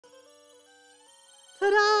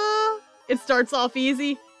Ta-da! It starts off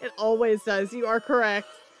easy. It always does. You are correct.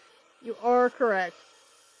 You are correct.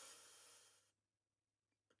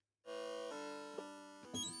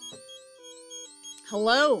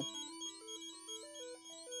 Hello.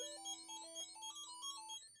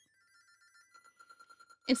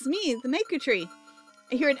 It's me, the Maku Tree.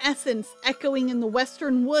 I hear an essence echoing in the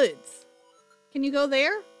western woods. Can you go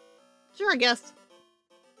there? Sure, I guess.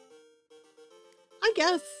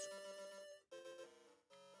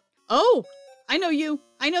 Oh, I know you.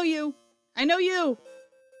 I know you. I know you.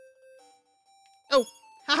 Oh,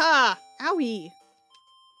 haha. Owie.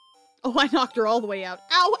 Oh, I knocked her all the way out.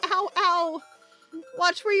 Ow, ow, ow.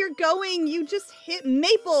 Watch where you're going. You just hit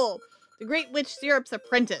Maple, the Great Witch Syrup's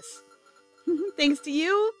apprentice. Thanks to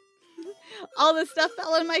you, all this stuff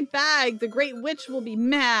fell in my bag. The Great Witch will be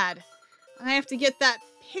mad. I have to get that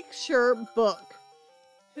picture book.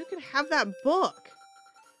 Who could have that book?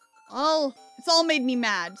 Well, it's all made me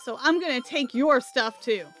mad, so I'm gonna take your stuff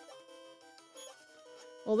too.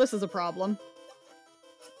 Well, this is a problem.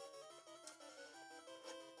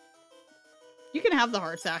 You can have the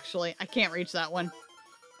hearts, actually. I can't reach that one.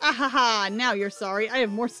 Ahaha, now you're sorry. I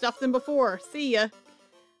have more stuff than before. See ya.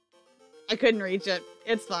 I couldn't reach it.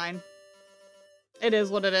 It's fine. It is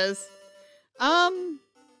what it is. Do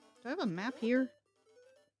I have a map here?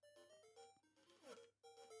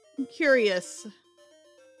 I'm curious.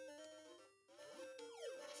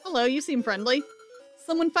 Hello, you seem friendly.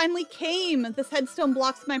 Someone finally came. This headstone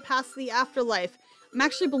blocks my path to the afterlife. I'm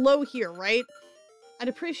actually below here, right? I'd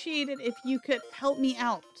appreciate it if you could help me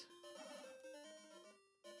out.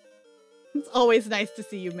 It's always nice to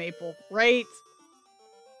see you, Maple, right?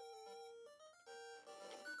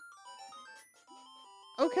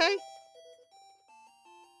 Okay.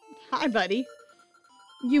 Hi, buddy.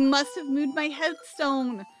 You must have moved my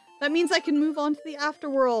headstone. That means I can move on to the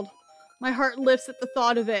afterworld. My heart lifts at the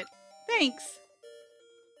thought of it. Thanks.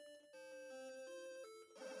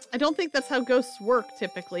 I don't think that's how ghosts work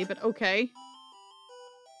typically, but okay.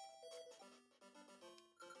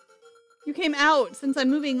 You came out. Since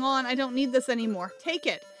I'm moving on, I don't need this anymore. Take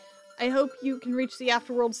it. I hope you can reach the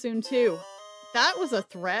afterworld soon too. That was a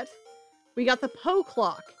threat. We got the Poe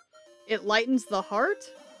clock. It lightens the heart?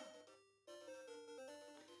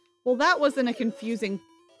 Well, that wasn't a confusing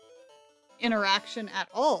interaction at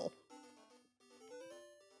all.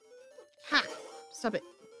 Ha! Stop it.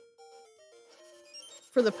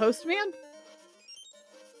 For the postman?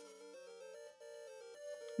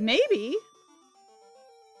 Maybe.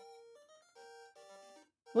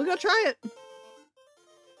 We'll go try it.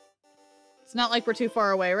 It's not like we're too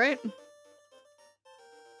far away, right?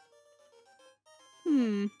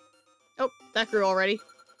 Oh, that grew already.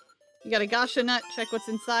 You got a gacha nut, check what's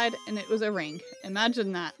inside, and it was a ring.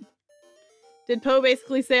 Imagine that. Did Poe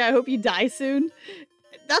basically say, I hope you die soon?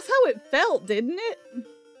 That's how it felt, didn't it?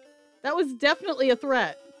 That was definitely a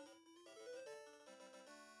threat.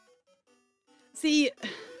 See,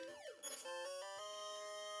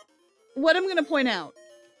 what I'm going to point out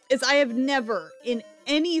is I have never, in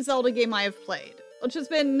any Zelda game I have played, which has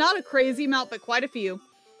been not a crazy amount, but quite a few,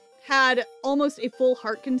 had almost a full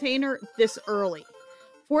heart container this early.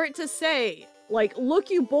 For it to say, like,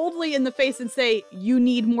 look you boldly in the face and say, you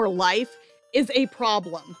need more life, is a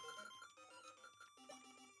problem.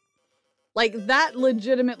 Like, that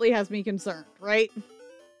legitimately has me concerned, right?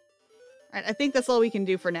 Alright, I think that's all we can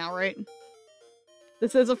do for now, right?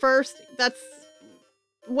 This is a first. That's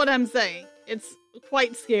what I'm saying. It's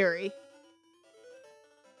quite scary.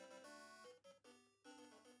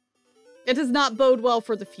 It does not bode well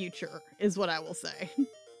for the future, is what I will say.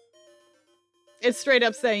 It's straight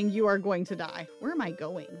up saying you are going to die. Where am I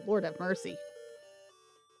going? Lord have mercy.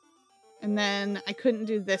 And then I couldn't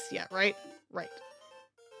do this yet, right? Right.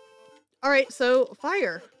 Alright, so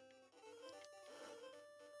fire.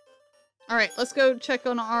 Alright, let's go check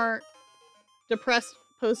on our depressed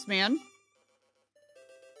postman.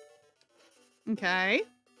 Okay.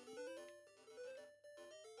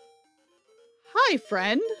 Hi,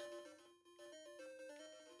 friend.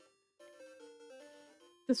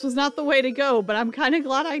 This was not the way to go, but I'm kind of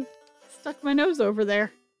glad I stuck my nose over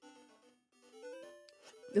there.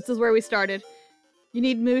 This is where we started. You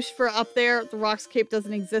need Moosh for up there. The Rocks Cape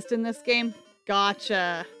doesn't exist in this game.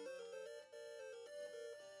 Gotcha.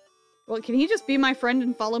 Well, can he just be my friend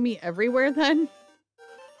and follow me everywhere then?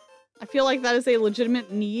 I feel like that is a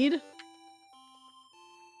legitimate need.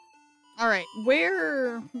 Alright,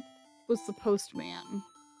 where was the postman?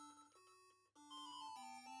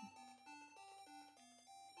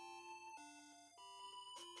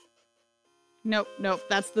 Nope, nope.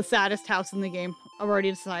 That's the saddest house in the game. I've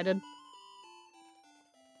already decided.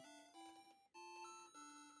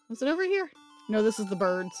 Was it over here? No, this is the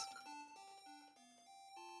birds.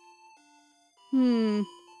 Is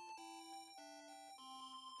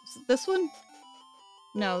it this one?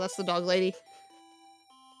 No, that's the dog lady.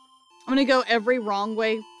 I'm gonna go every wrong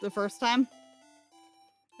way the first time.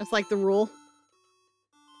 That's like the rule.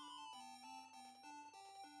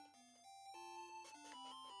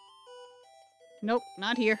 Nope,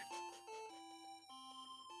 not here.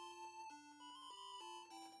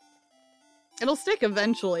 It'll stick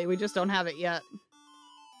eventually, we just don't have it yet.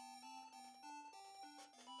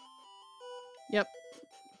 Yep.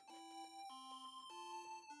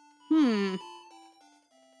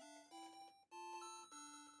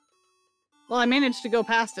 Well, I managed to go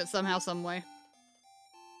past it somehow, some way.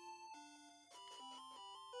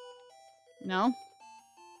 No?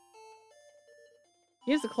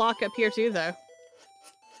 Here's a clock up here too, though.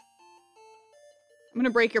 I'm gonna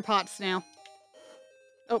break your pots now.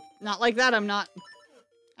 Oh, not like that, I'm not.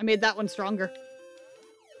 I made that one stronger.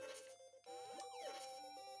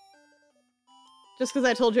 Just because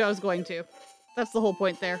I told you I was going to. That's the whole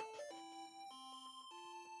point there.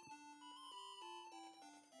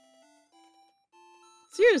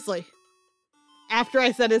 Seriously. After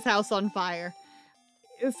I set his house on fire.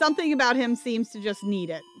 Something about him seems to just need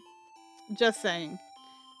it. Just saying.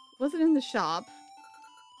 Was it in the shop?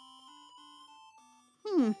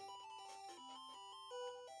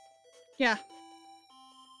 Yeah.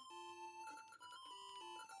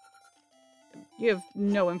 You have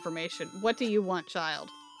no information. What do you want, child?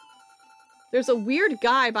 There's a weird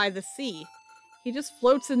guy by the sea. He just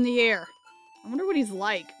floats in the air. I wonder what he's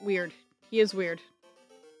like. Weird. He is weird.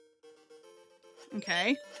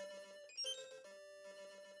 Okay.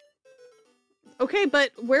 Okay,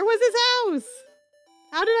 but where was his house?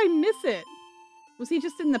 How did I miss it? Was he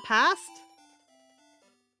just in the past?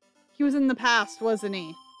 He was in the past, wasn't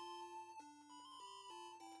he?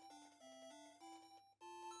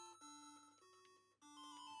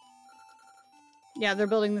 Yeah, they're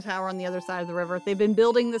building the tower on the other side of the river. They've been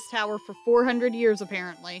building this tower for 400 years,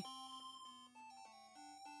 apparently.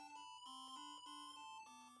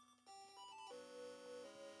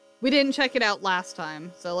 We didn't check it out last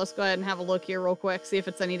time, so let's go ahead and have a look here real quick, see if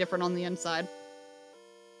it's any different on the inside.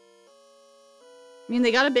 I mean,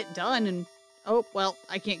 they got a bit done, and... Oh, well,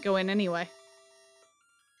 I can't go in anyway.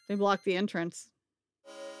 They blocked the entrance.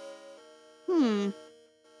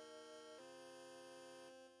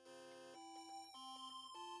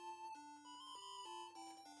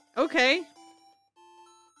 Okay.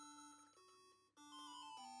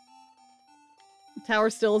 The tower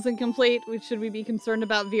still isn't complete. Should we be concerned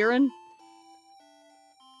about Veran?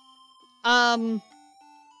 I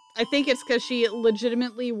think it's because she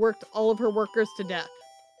legitimately worked all of her workers to death.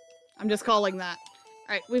 I'm just calling that.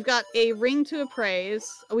 Alright, we've got a ring to appraise.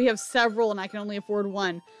 Oh, we have several and I can only afford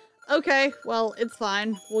one. Okay, well, it's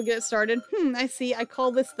fine. We'll get started. I see. I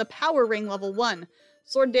call this the power ring level 1.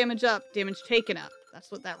 Sword damage up, damage taken up. That's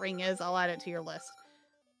what that ring is. I'll add it to your list.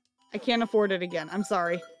 I can't afford it again. I'm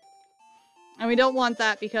sorry. And we don't want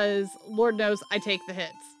that because, Lord knows, I take the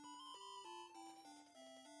hits.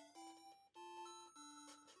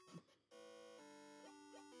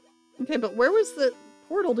 Okay, but where was the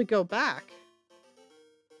portal to go back?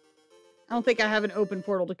 I don't think I have an open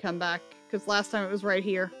portal to come back, because last time it was right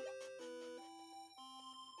here.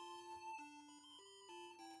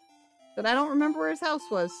 But I don't remember where his house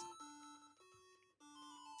was.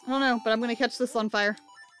 I don't know, but I'm going to catch this on fire.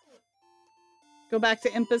 Go back to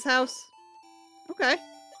Impa's house. Okay.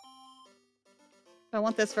 I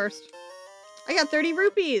want this first. I got 30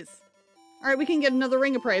 rupees! Alright, we can get another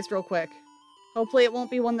ring appraised real quick. Hopefully it won't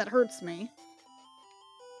be one that hurts me.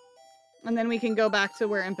 And then we can go back to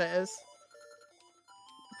where Impa is.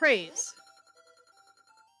 Appraise.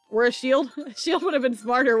 Or a shield? A shield would have been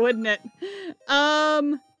smarter, wouldn't it?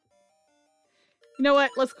 You know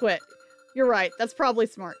what? Let's quit. You're right. That's probably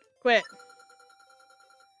smart. Quit.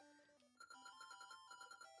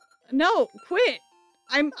 No, quit.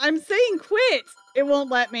 I'm saying quit. It won't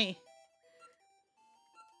let me.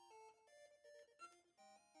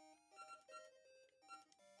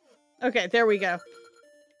 Okay, there we go.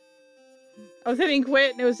 I was hitting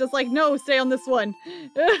quit and it was just like, no, stay on this one.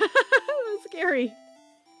 That was scary.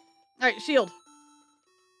 Alright, shield.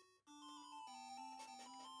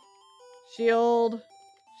 Shield.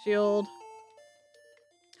 Shield.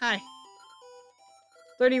 Hi.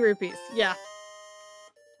 30 rupees. Yeah.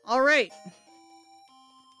 Alright.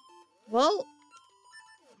 Well.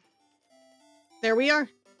 There we are.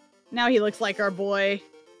 Now he looks like our boy.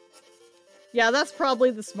 Yeah, that's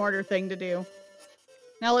probably the smarter thing to do.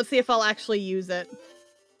 Now let's see if I'll actually use it.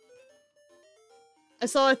 I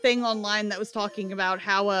saw a thing online that was talking about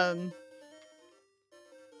how,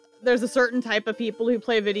 there's a certain type of people who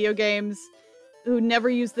play video games who never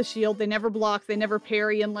use the shield, they never block, they never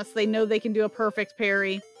parry unless they know they can do a perfect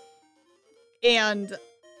parry. And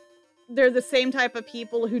they're the same type of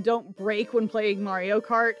people who don't break when playing Mario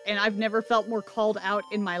Kart, and I've never felt more called out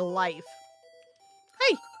in my life.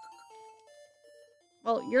 Hey!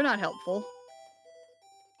 Well, you're not helpful.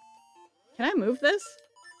 Can I move this?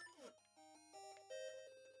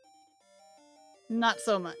 Not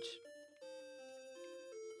so much.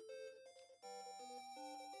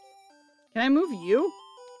 Can I move you?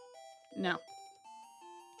 No.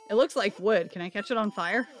 It looks like wood. Can I catch it on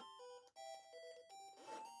fire?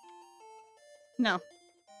 No.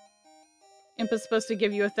 Impa is supposed to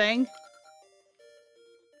give you a thing?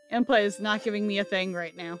 Impa is not giving me a thing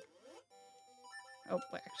right now. Oh,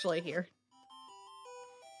 actually here.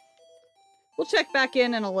 We'll check back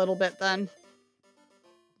in a little bit then.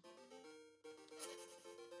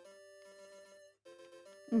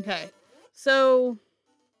 Okay. So,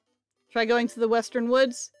 try going to the Western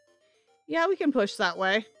Woods? Yeah, we can push that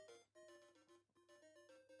way.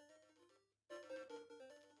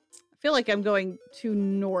 I feel like I'm going too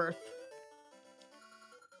north.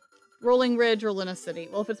 Rolling Ridge or Lina City.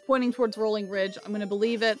 Well, if it's pointing towards Rolling Ridge, I'm going to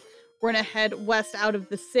believe it. We're going to head west out of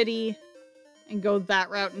the city and go that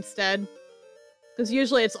route instead. Because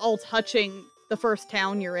usually it's all touching the first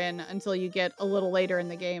town you're in until you get a little later in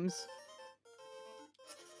the games.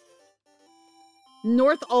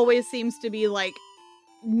 North always seems to be, like,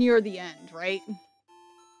 near the end, right?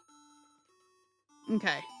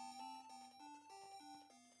 Okay.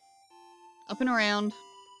 Up and around.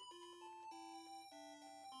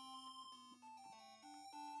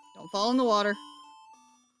 Don't fall in the water.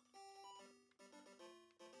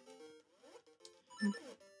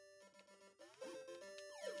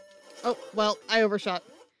 Oh, well, I overshot.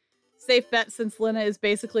 Safe bet since Lina is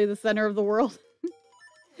basically the center of the world.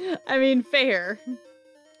 I mean, fair.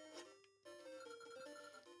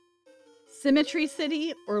 Symmetry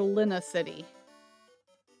City or Lina City?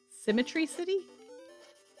 Symmetry City?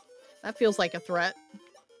 That feels like a threat.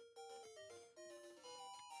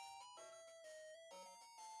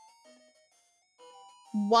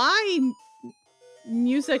 Why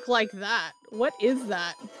music like that? What is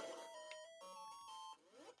that?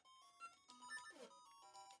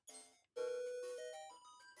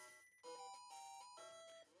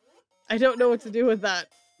 I don't know what to do with that.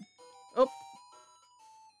 Oh.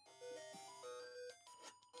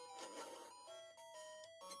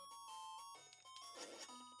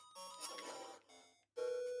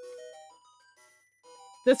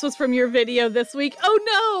 This was from your video this week.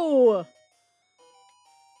 Oh no!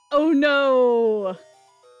 Oh no!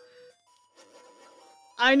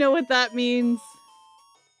 I know what that means.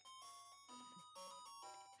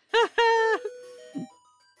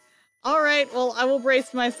 Alright, well, I will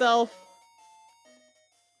brace myself.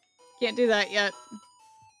 Can't do that yet.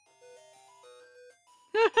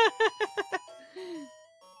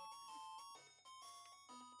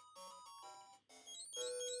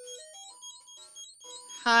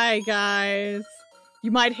 Hi, guys. You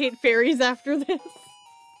might hate fairies after this.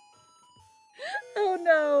 Oh,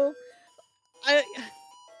 no.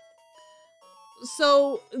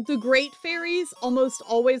 So, the great fairies almost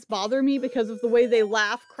always bother me because of the way they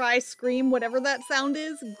laugh, cry, scream, whatever that sound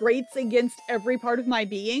is, grates against every part of my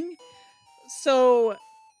being. So,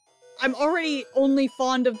 I'm already only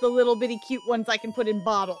fond of the little bitty cute ones I can put in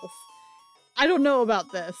bottles. I don't know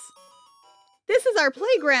about this. This is our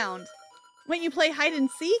playground. When you play hide and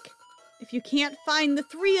seek, if you can't find the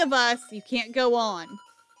three of us, you can't go on.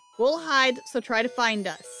 We'll hide, so try to find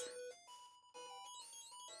us.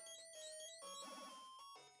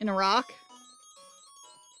 In a rock.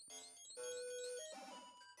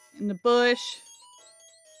 In the bush.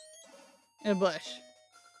 In a bush.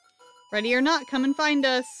 Ready or not, come and find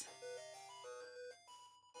us.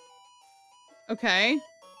 Okay.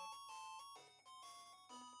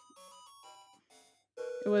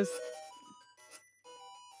 It was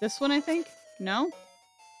this one, I think? No?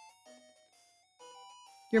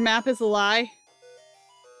 Your map is a lie?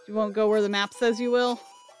 You won't go where the map says you will?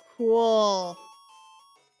 Cool.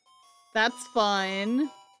 That's fun.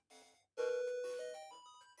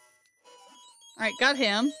 Alright, got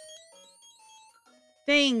him.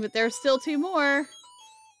 Dang, but there's still two more.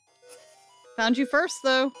 Found you first,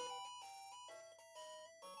 though.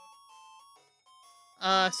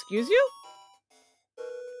 Excuse you?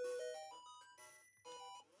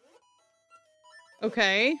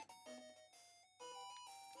 Okay.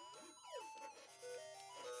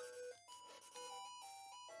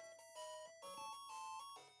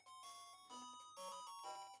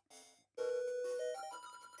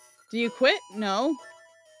 Do you quit? No.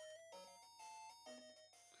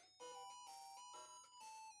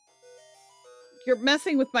 You're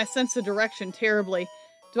messing with my sense of direction terribly.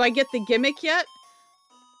 Do I get the gimmick yet?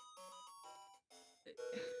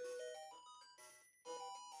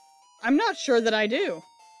 I'm not sure that I do.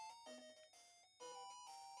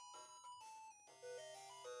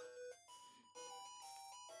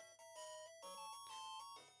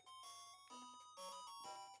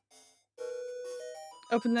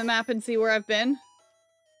 Open the map and see where I've been.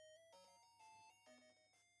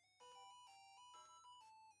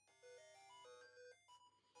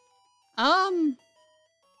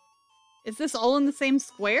 Is this all in the same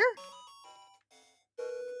square?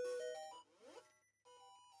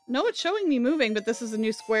 No, it's showing me moving, but this is a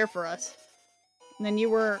new square for us. And then you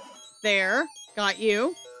were there. Got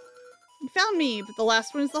you. You found me, but the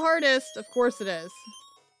last one is the hardest. Of course it is.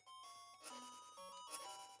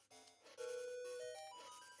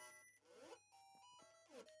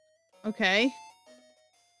 Okay.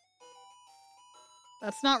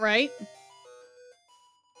 That's not right.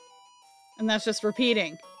 And that's just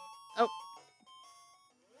repeating. Oh.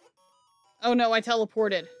 Oh no, I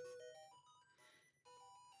teleported.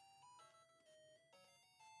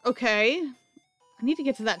 Okay. I need to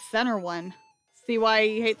get to that center one. See why I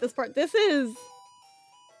hate this part? This is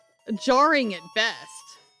jarring at best.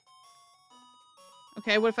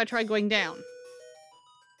 Okay, what if I try going down?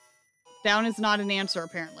 Down is not an answer,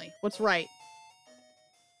 apparently. What's right?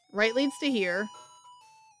 Right leads to here.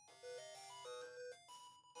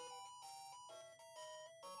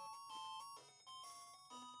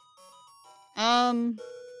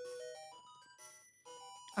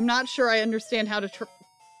 I'm not sure I understand how to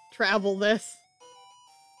travel this.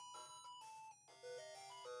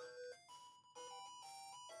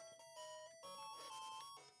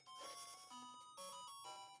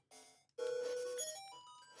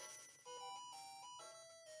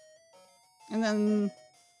 And then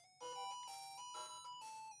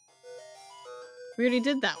we already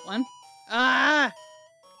did that one. Ah!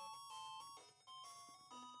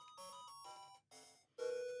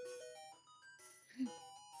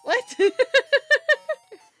 What?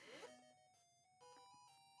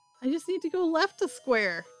 I just need to go left a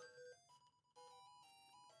square.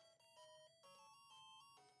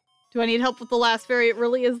 Do I need help with the last fairy? It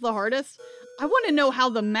really is the hardest. I want to know how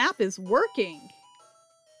the map is working.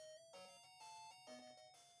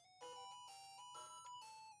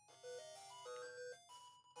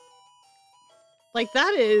 Like,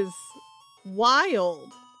 that is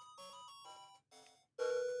wild.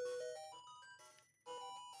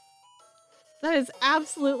 That is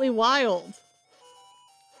absolutely wild.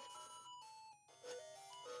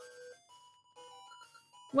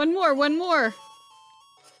 One more, one more.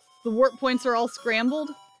 The warp points are all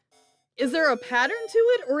scrambled. Is there a pattern to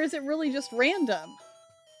it, or is it really just random?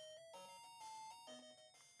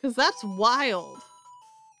 Because that's wild.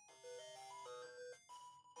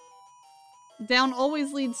 Down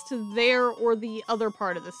always leads to there or the other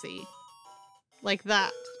part of the sea. Like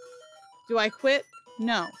that. Do I quit?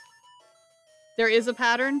 No. There is a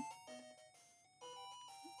pattern?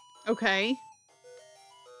 Okay.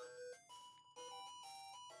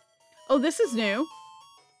 Oh, this is new.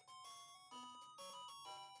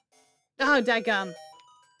 Oh, daggum.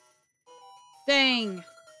 Dang.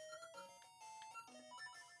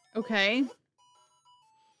 Okay.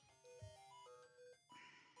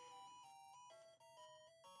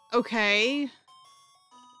 Okay.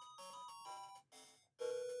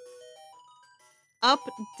 Up,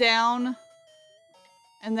 down,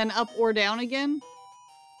 and then up or down again?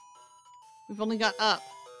 We've only got up.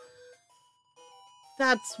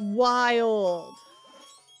 That's wild.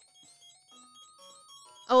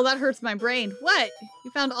 Oh, that hurts my brain. What?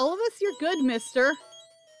 You found all of us? You're good, mister.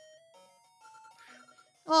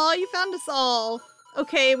 Oh, you found us all.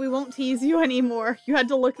 Okay, we won't tease you anymore. You had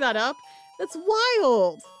to look that up? That's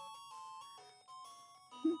wild.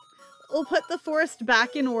 We'll put the forest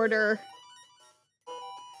back in order.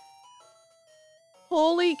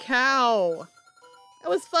 Holy cow. That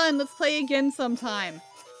was fun. Let's play again sometime.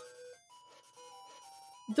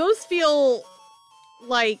 Those feel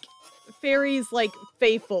like fairies, like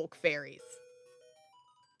fae folk fairies.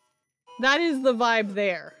 That is the vibe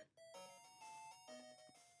there.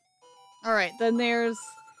 Alright, then there's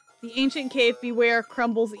the ancient cave. Beware,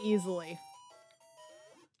 crumbles easily.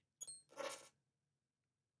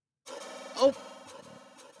 Oh.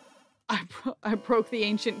 I broke the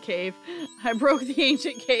ancient cave. I broke the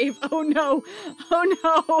ancient cave. Oh no.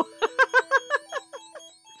 Oh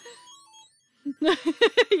no.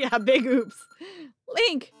 Yeah, big oops.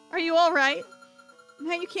 Link, are you alright?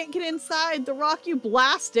 Now you can't get inside. The rock you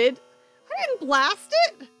blasted. I didn't blast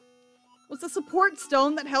it. Was the support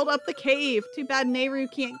stone that held up the cave. Too bad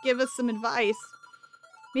Nayru can't give us some advice.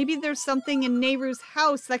 Maybe there's something in Nayru's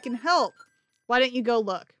house that can help. Why don't you go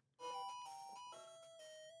look?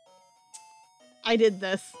 I did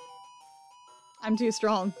this. I'm too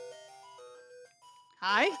strong.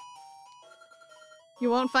 Hi? You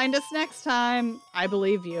won't find us next time. I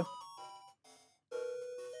believe you.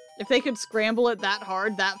 If they could scramble it that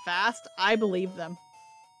hard, that fast, I believe them.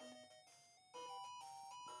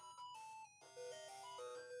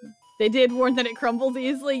 They did warn that it crumbles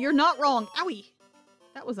easily. You're not wrong. Owie!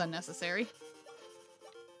 That was unnecessary.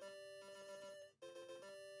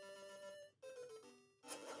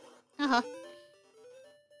 Uh-huh.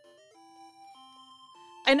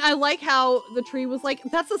 And I like how the tree was like,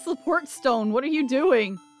 that's a support stone. What are you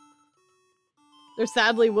doing? There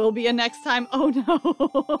sadly will be a next time. Oh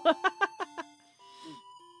no.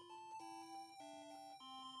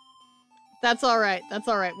 That's all right. That's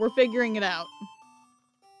all right. We're figuring it out.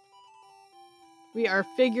 We are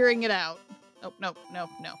figuring it out. Oh, no, no,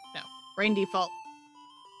 no, no. Brain default.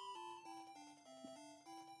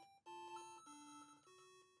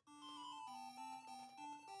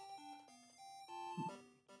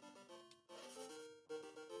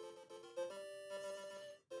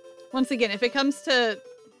 Once again, if it comes to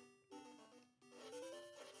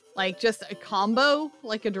like just a combo,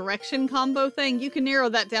 like a direction combo thing, you can narrow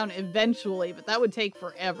that down eventually, but that would take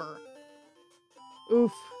forever.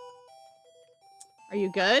 Oof. Are you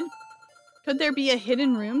good? Could there be a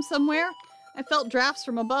hidden room somewhere? I felt drafts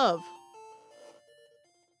from above.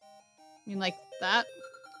 I mean, like that?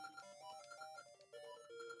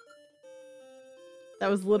 That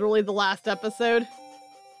was literally the last episode.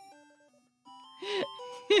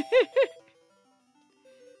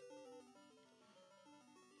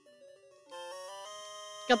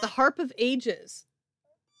 Got the Harp of Ages.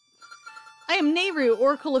 I am Nayru,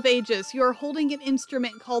 Oracle of Ages. You are holding an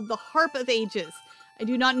instrument called the Harp of Ages. I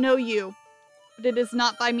do not know you, but it is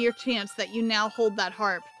not by mere chance that you now hold that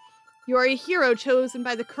harp. You are a hero chosen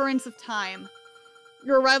by the currents of time.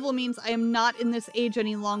 Your arrival means I am not in this age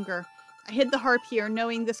any longer. I hid the harp here,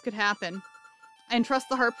 knowing this could happen. I entrust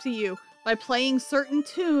the harp to you. By playing certain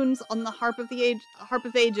tunes on the Harp of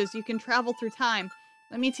Ages, you can travel through time.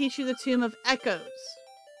 Let me teach you the tune of Echoes.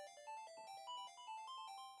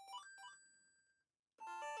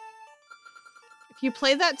 If you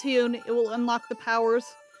play that tune, it will unlock the powers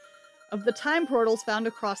of the time portals found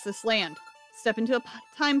across this land. Step into a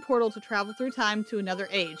time portal to travel through time to another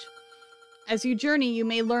age. As you journey, you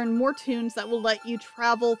may learn more tunes that will let you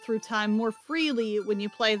travel through time more freely when you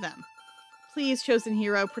play them. Please, chosen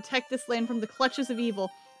hero, protect this land from the clutches of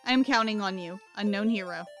evil. I am counting on you, unknown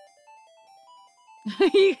hero.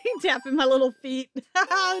 You can tap in my little feet.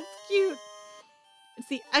 It's cute. It's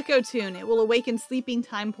the Echo tune. It will awaken sleeping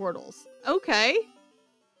time portals. Okay.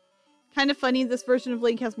 Kind of funny, this version of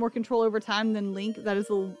Link has more control over time than Link that is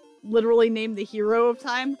literally named the hero of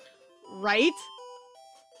time. Right?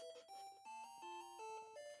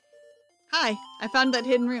 Hi, I found that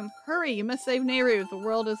hidden room. Hurry, you must save Nayru. The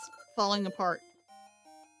world is falling apart.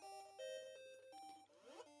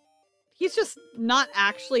 He's just not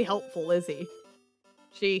actually helpful, is he?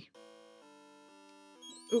 She.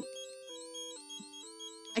 Oop.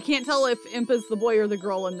 I can't tell if Impa's the boy or the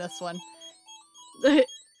girl in this one. We're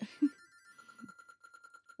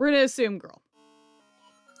gonna assume girl.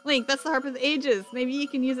 Link, that's the Harp of Ages. Maybe you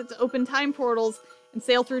can use it to open time portals and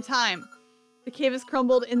sail through time. The cave has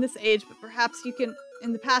crumbled in this age, but perhaps you can,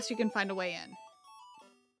 in the past, you can find a way in.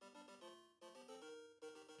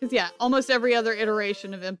 Because yeah, almost every other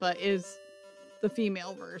iteration of Impa is the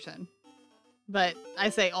female version. But I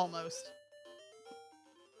say almost.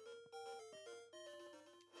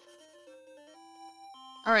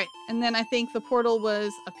 Alright, and then I think the portal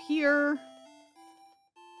was up here.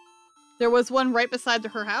 There was one right beside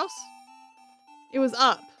her house. It was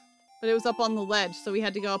up, but it was up on the ledge, so we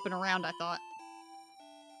had to go up and around, I thought.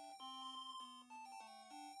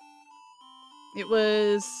 It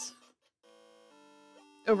was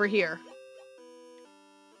over here.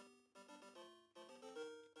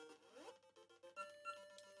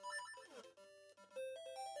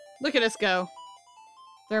 Look at us go.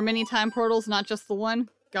 There are many time portals, not just the one.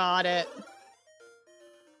 Got it.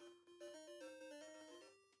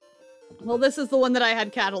 Well, this is the one that I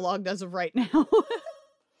had cataloged as of right now.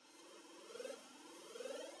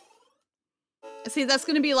 See, that's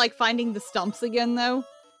going to be like finding the stumps again, though.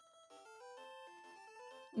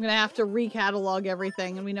 I'm going to have to recatalog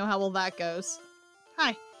everything, and we know how well that goes.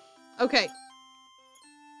 Hi. Okay.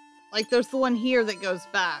 Like, there's the one here that goes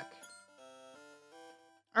back.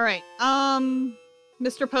 All right.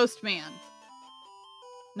 Mr. Postman.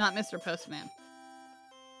 Not Mr. Postman.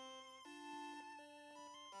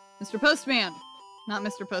 Mr. Postman. Not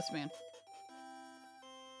Mr. Postman.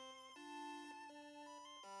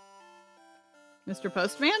 Mr.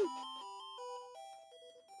 Postman?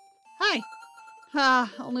 Hi.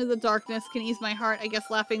 Ah, only the darkness can ease my heart. I guess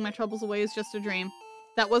laughing my troubles away is just a dream.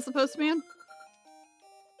 That was the postman?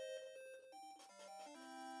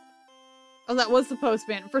 Oh, that was the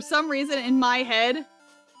postman. For some reason, in my head,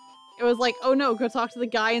 it was like, oh no, go talk to the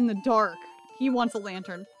guy in the dark. He wants a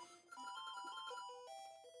lantern.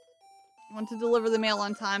 I want to deliver the mail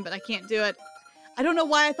on time, but I can't do it. I don't know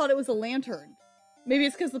why I thought it was a lantern. Maybe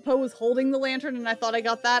it's because the Poe was holding the lantern and I thought I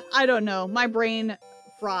got that. I don't know. My brain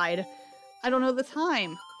fried. I don't know the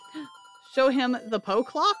time. Show him the Poe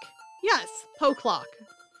clock? Yes, Poe clock.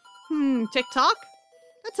 Tick-tock?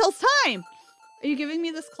 That tells time! Are you giving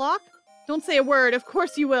me this clock? Don't say a word. Of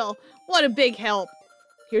course you will. What a big help.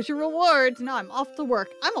 Here's your reward. Now I'm off to work.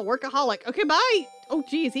 I'm a workaholic. Okay, bye! Oh,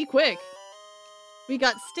 geez, he quick. We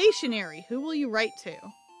got stationery. Who will you write to?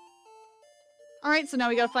 Alright, so now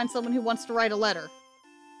we gotta find someone who wants to write a letter.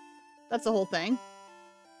 That's the whole thing.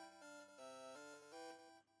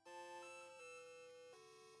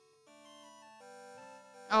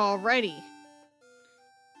 Alrighty.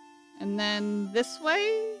 And then this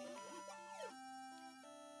way?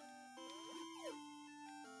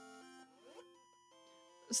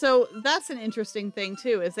 So that's an interesting thing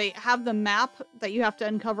too, is they have the map that you have to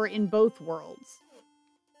uncover in both worlds.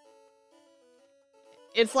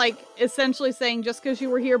 It's like essentially saying just because you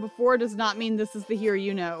were here before does not mean this is the here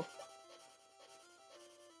you know.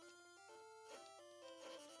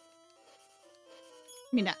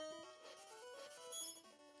 I mean,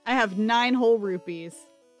 I have 9 whole rupees.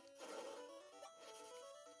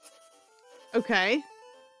 Okay.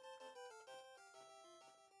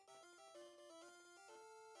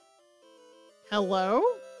 Hello?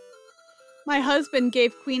 My husband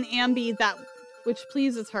gave Queen Ambi that which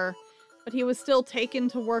pleases her, but he was still taken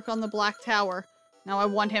to work on the Black Tower. Now I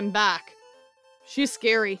want him back. She's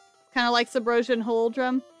scary. Kind of like Subrosia and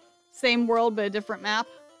Hololdrum. Same world, but a different map.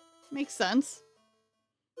 Makes sense.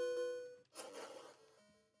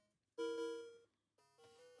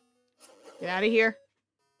 Get out of here.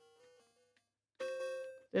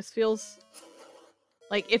 This feels...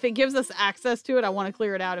 like, if it gives us access to it, I want to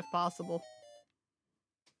clear it out if possible.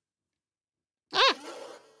 Ah!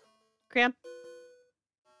 Crap.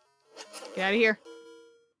 Get out of here.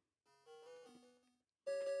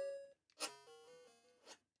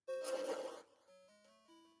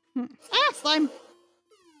 Ah, slime!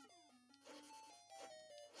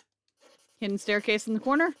 Hidden staircase in the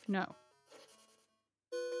corner? No.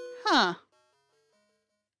 Huh.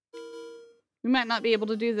 We might not be able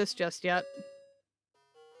to do this just yet.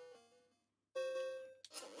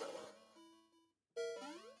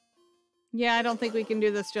 Yeah, I don't think we can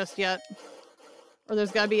do this just yet. Or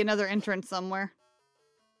there's gotta be another entrance somewhere.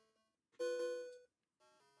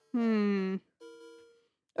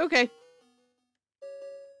 Okay.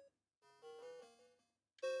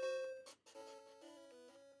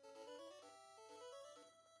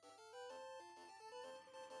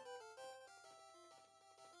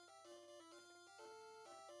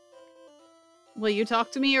 Will you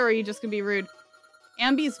talk to me, or are you just gonna be rude?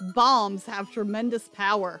 Ambi's bombs have tremendous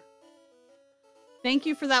power. Thank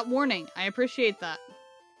you for that warning. I appreciate that.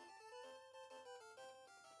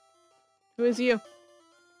 Who is you?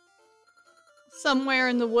 Somewhere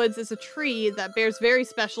in the woods is a tree that bears very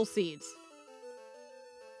special seeds.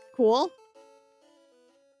 Cool.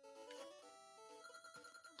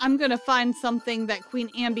 I'm gonna find something that Queen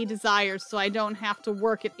Ambi desires so I don't have to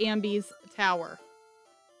work at Ambi's tower.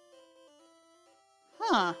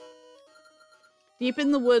 Huh. Deep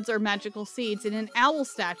in the woods are magical seeds in an owl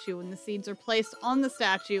statue. When the seeds are placed on the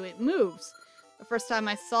statue, it moves. The first time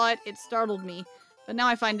I saw it, it startled me, but now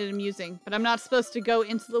I find it amusing. But I'm not supposed to go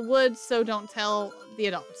into the woods, so don't tell the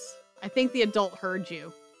adults. I think the adult heard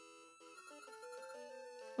you.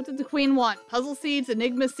 What did the queen want? Puzzle seeds?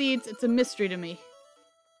 Enigma seeds? It's a mystery to me.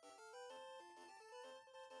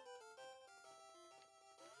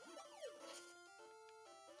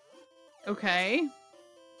 Okay.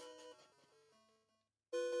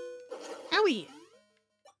 Owie!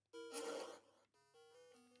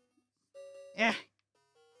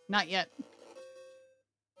 Not yet.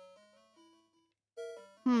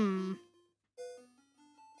 You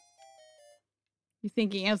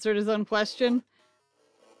think he answered his own question?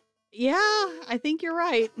 Yeah, I think you're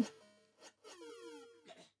right.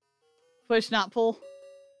 Push, not pull.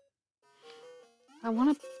 I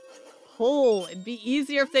want to pull. It'd be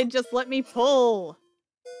easier if they'd just let me pull.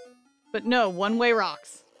 But no, one-way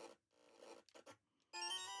rocks.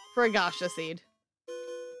 For a Gasha seed.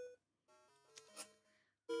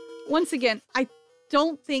 Once again, I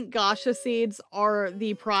don't think Gasha seeds are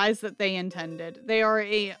the prize that they intended. They are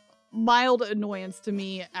a mild annoyance to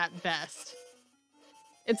me at best.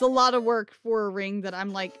 It's a lot of work for a ring that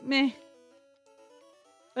I'm like, meh.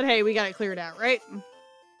 But hey, we got it cleared out, right?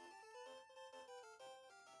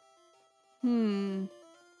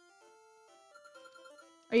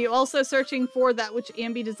 Are you also searching for that which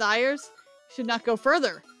Ambi desires? You should not go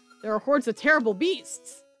further. There are hordes of terrible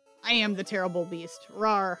beasts. I am the terrible beast.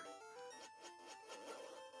 Rawr.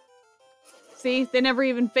 See? They never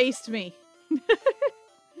even faced me.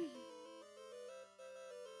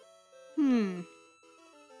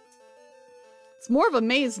 It's more of a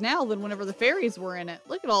maze now than whenever the fairies were in it.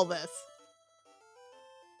 Look at all this.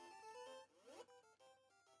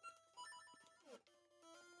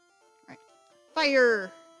 Alright.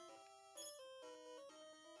 Fire!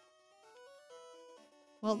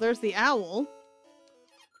 Well, there's the owl.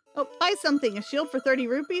 Oh, buy something. A shield for 30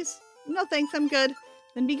 rupees? No thanks, I'm good.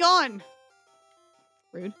 Then be gone.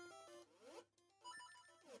 Rude.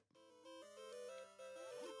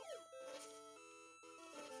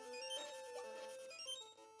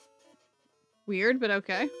 Weird, but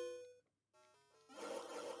okay.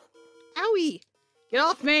 Owie! Get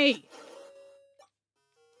off me!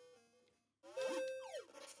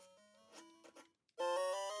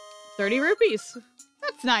 $30.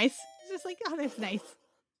 That's nice. It's just like, oh, that's nice.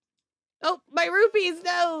 Oh, my rupees,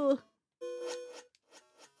 no!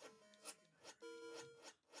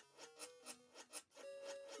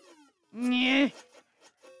 Nyeh.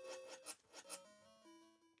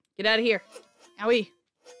 Get out of here. Owie.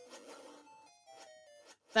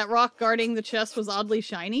 That rock guarding the chest was oddly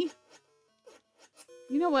shiny.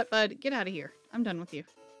 You know what, bud? Get out of here. I'm done with you.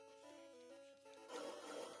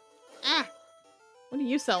 Ah! What are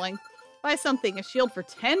you selling? Buy something. A shield for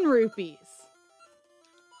 10 rupees.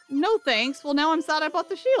 No thanks. Well, now I'm sad I bought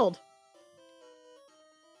the shield.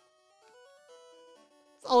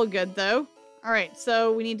 It's all good, though. Alright,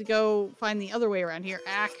 so we need to go find the other way around here.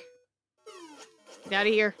 Ack. Get out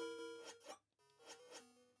of here.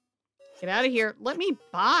 Get out of here. Let me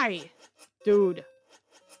buy. Dude.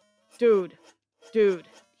 Dude. Dude.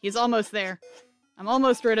 He's almost there. I'm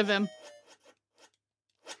almost rid of him.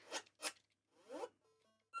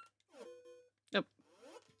 Nope.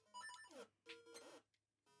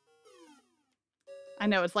 I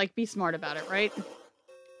know, it's like, be smart about it, right?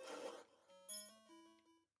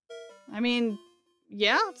 I mean,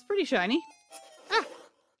 yeah, it's pretty shiny. Ah!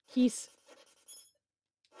 Keys.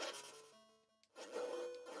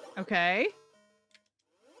 Okay.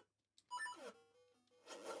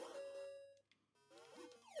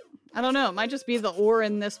 I don't know. It might just be the ore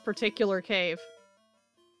in this particular cave.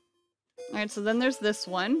 Alright, so then there's this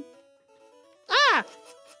one. Ah!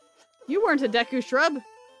 You weren't a Deku shrub.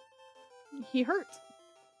 He hurt.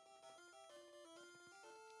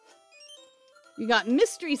 You got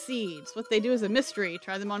mystery seeds. What they do is a mystery.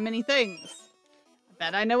 Try them on many things. I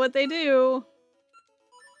bet I know what they do.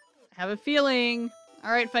 I have a feeling.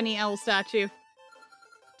 Alright, funny owl statue.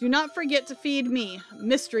 Do not forget to feed me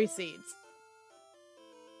mystery seeds.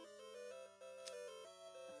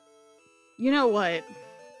 You know what?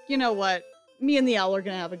 You know what? Me and the owl are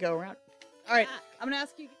gonna have a go around. Alright, I'm gonna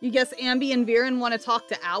ask you. You guess Ambi and Veran want to talk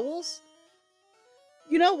to owls?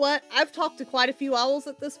 You know what? I've talked to quite a few owls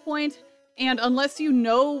at this point, and unless you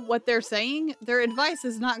know what they're saying, their advice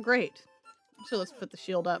is not great. So let's put the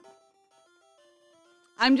shield up.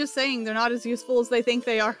 I'm just saying, they're not as useful as they think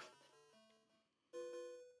they are.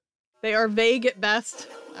 They are vague at best.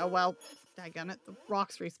 Oh well, daggone it, the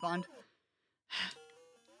rocks respawned.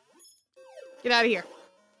 Get out of here.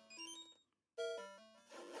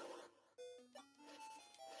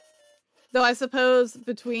 Though I suppose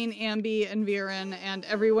between Ambi and Veran and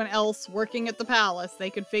everyone else working at the palace,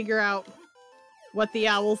 they could figure out what the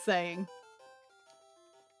owl's saying.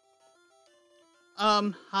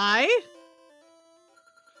 Hi?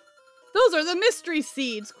 Those are the mystery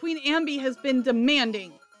seeds Queen Ambi has been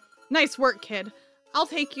demanding. Nice work, kid. I'll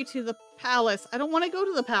take you to the palace. I don't want to go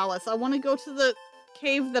to the palace. I want to go to the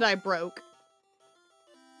cave that I broke.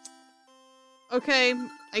 Okay,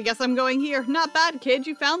 I guess I'm going here. Not bad, kid.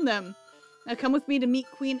 You found them. Now come with me to meet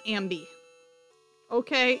Queen Ambi.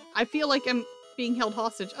 Okay, I feel like I'm being held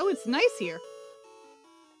hostage. Oh, it's nice here.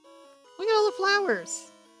 Look at all the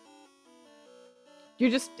flowers. You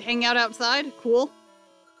just hang out outside? Cool.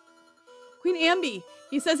 Queen Ambi,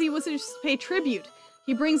 he says he wishes to pay tribute.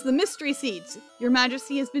 He brings the mystery seeds your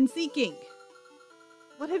majesty has been seeking.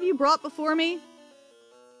 What have you brought before me?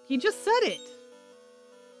 He just said it.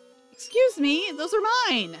 Excuse me, those are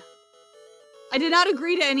mine. I did not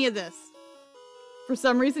agree to any of this. For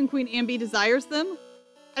some reason, Queen Ambi desires them?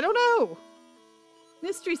 I don't know.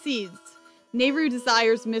 Mystery seeds. Nayru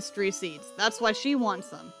desires mystery seeds. That's why she wants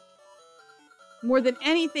them. More than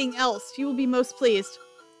anything else, she will be most pleased.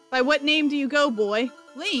 By what name do you go, boy?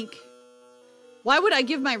 Link. Why would I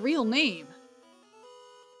give my real name?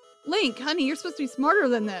 Link, honey, you're supposed to be smarter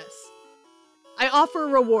than this. I offer a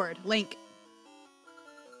reward, Link.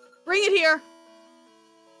 Bring it here.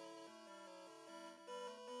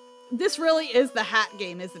 This really is the hat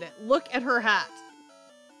game, isn't it? Look at her hat.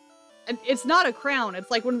 And it's not a crown.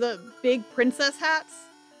 It's like one of the big princess hats.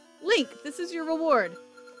 Link, this is your reward.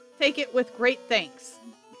 Take it with great thanks.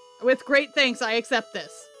 With great thanks, I accept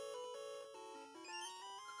this.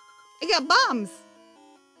 I got bombs.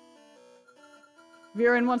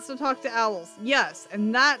 Veran wants to talk to owls. Yes,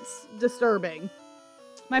 and that's disturbing.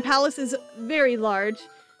 My palace is very large.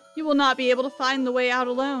 You will not be able to find the way out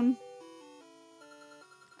alone.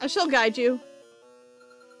 I shall guide you.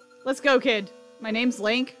 Let's go, kid. My name's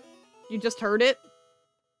Link. You just heard it.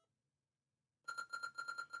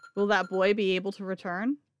 Will that boy be able to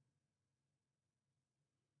return?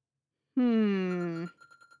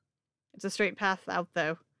 It's a straight path out,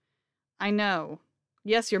 though. I know.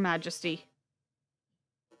 Yes, your majesty.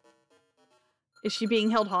 Is she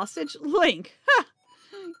being held hostage? Link! Ha!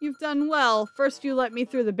 You've done well. First you let me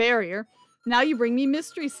through the barrier. Now you bring me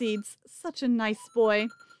mystery seeds. Such a nice boy.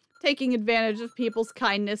 Taking advantage of people's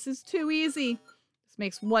kindness is too easy. This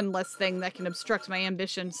makes one less thing that can obstruct my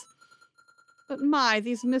ambitions. But my,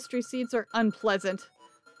 these mystery seeds are unpleasant.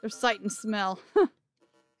 Their sight and smell.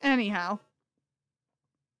 Anyhow.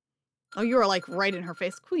 Oh, you are like right in her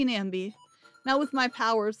face. Queen Ambi. Now with my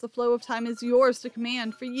powers, the flow of time is yours to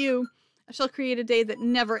command. For you, I shall create a day that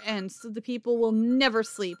never ends, so the people will never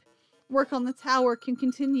sleep. Work on the tower can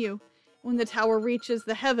continue. When the tower reaches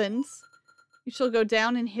the heavens, you shall go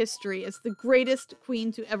down in history as the greatest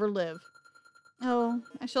queen to ever live. Oh,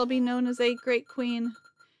 I shall be known as a great queen.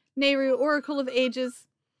 Nayru, Oracle of Ages,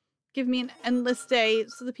 give me an endless day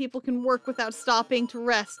so the people can work without stopping to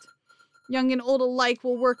rest. Young and old alike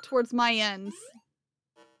will work towards my ends.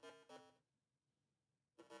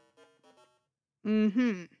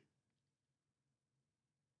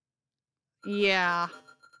 Yeah.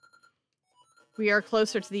 We are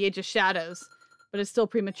closer to the Age of Shadows, but it's still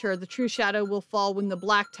premature. The true shadow will fall when the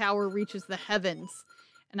Black Tower reaches the heavens,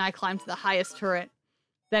 and I climb to the highest turret.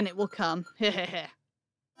 Then it will come. Hehehe.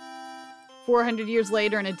 400 years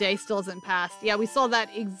later and a day still hasn't passed. Yeah, we saw that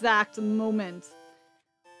exact moment.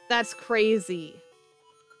 That's crazy.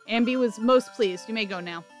 Ambi was most pleased. You may go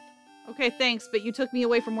now. Okay, thanks, but you took me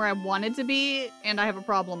away from where I wanted to be, and I have a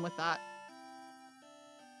problem with that.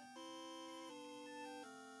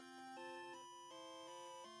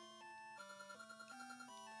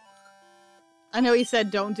 I know he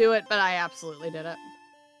said don't do it, but I absolutely did it.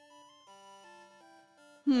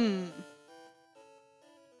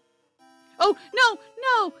 Oh, no,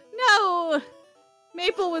 no, no!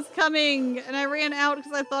 Maple was coming, and I ran out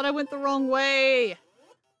because I thought I went the wrong way.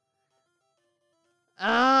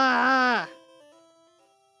 Ah!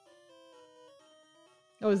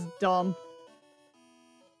 That was dumb.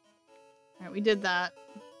 Alright, we did that.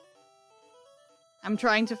 I'm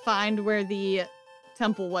trying to find where the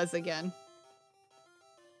temple was again.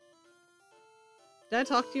 Did I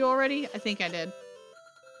talk to you already? I think I did.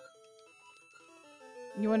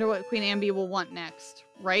 You wonder what Queen Ambi will want next,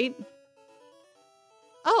 right?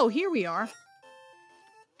 Oh, here we are.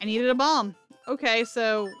 I needed a bomb. Okay,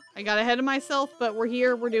 so I got ahead of myself, but we're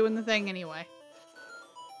here. We're doing the thing anyway.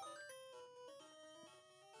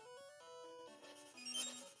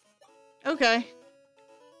 Okay.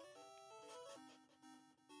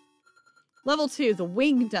 Level 2, the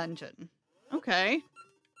Wing Dungeon. Okay.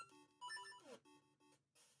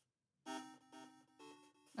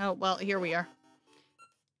 Oh, well, here we are.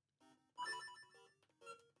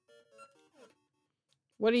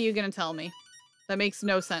 What are you gonna tell me? That makes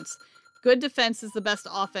no sense. Good defense is the best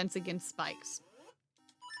offense against spikes.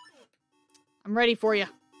 I'm ready for you.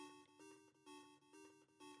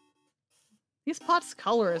 These pots'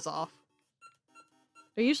 color is off.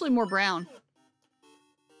 They're usually more brown.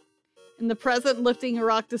 In the present, lifting a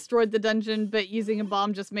rock destroyed the dungeon, but using a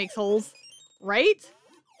bomb just makes holes. Right?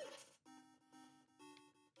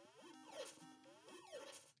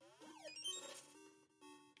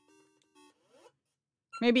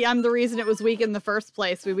 Maybe I'm the reason it was weak in the first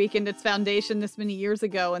place. We weakened its foundation this many years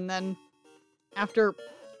ago, and then after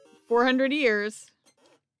 400 years,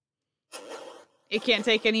 it can't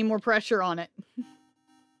take any more pressure on it.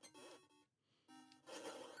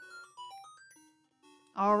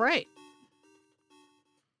 All right.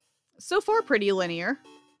 So far, pretty linear.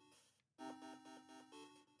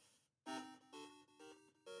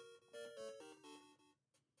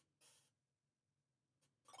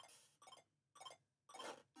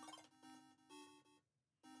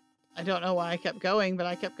 I don't know why I kept going, but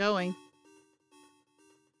I kept going.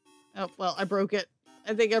 Oh, well, I broke it.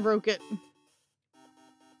 I think I broke it.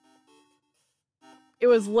 It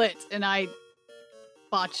was lit, and I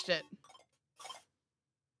botched it.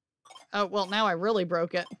 Oh, well, now I really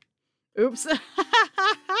broke it. Oops.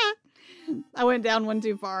 I went down one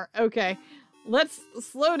too far. Okay. Let's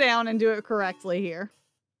slow down and do it correctly here.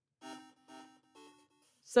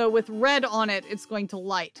 So with red on it, it's going to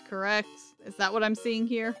light, correct? Is that what I'm seeing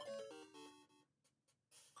here?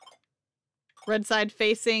 Red side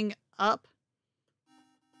facing up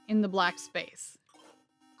in the black space.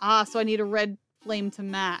 Ah, so I need a red flame to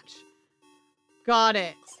match. Got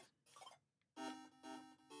it.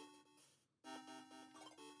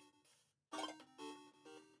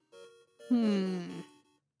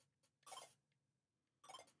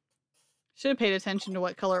 Should have paid attention to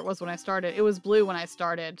what color it was when I started. It was blue when I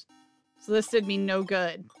started. So this did me no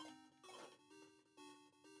good.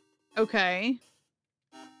 Okay.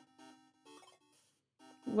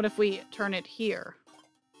 What if we turn it here?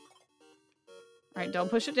 Alright, don't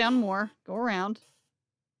push it down more. Go around.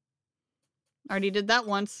 Already did that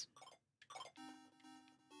once.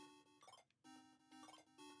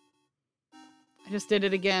 I just did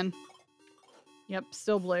it again. Yep,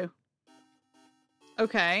 still blue.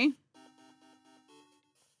 Okay.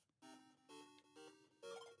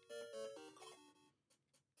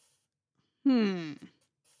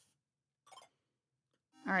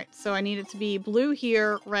 Alright, so I need it to be blue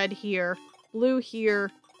here, red here, blue here,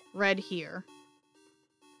 red here.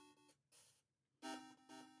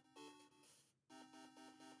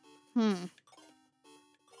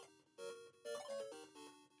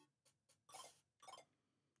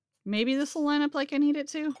 Maybe this will line up like I need it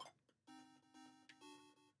to?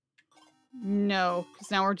 No, because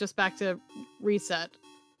now we're just back to reset.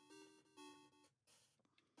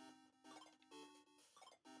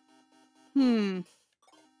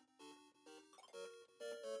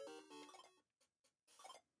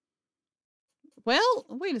 Well,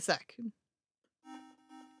 wait a sec.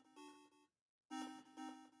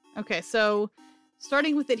 Okay, so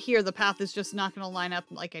starting with it here, the path is just not going to line up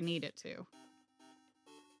like I need it to.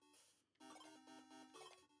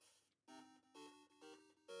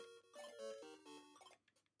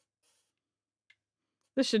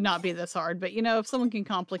 This should not be this hard, but you know, if someone can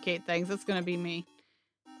complicate things, it's going to be me.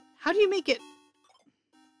 How do you make it?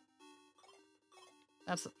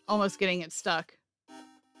 That's almost getting it stuck.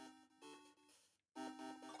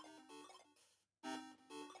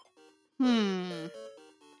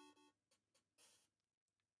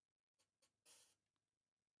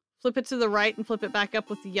 Flip it to the right and flip it back up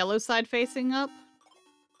with the yellow side facing up.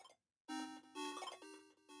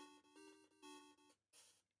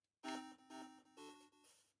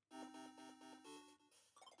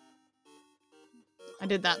 I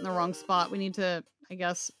did that in the wrong spot. We need to, I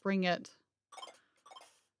guess, bring it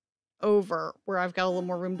over where I've got a little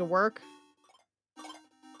more room to work.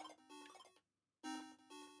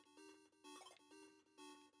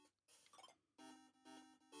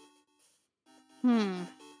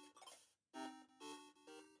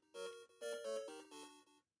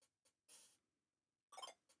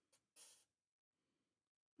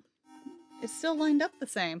 It's still lined up the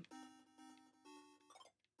same.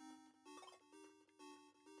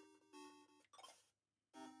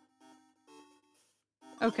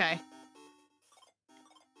 Okay.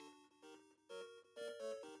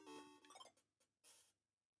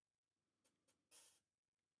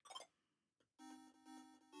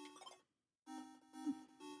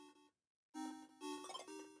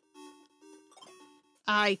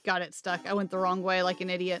 I got it stuck. I went the wrong way like an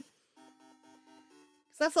idiot.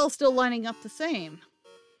 Because that's all still lining up the same.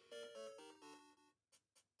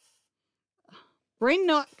 Brain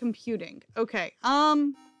not computing. Okay.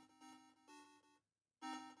 Because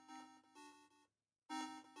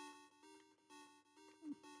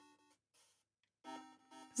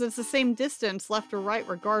it's the same distance left or right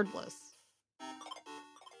regardless.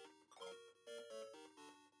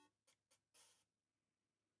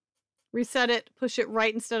 Reset it, push it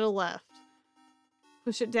right instead of left.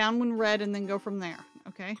 Push it down when red and then go from there.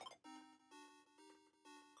 Okay.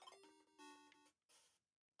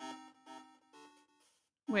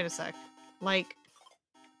 Wait a sec. Like...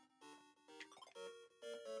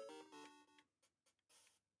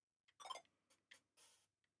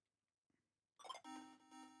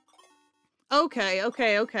 Okay.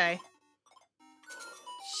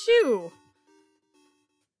 Shoo!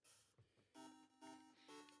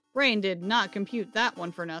 Brain did not compute that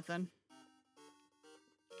one for nothing.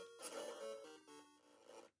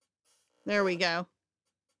 There we go.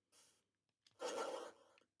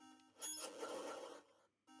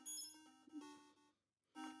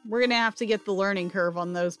 We're gonna have to get the learning curve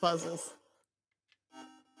on those puzzles.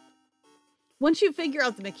 Once you figure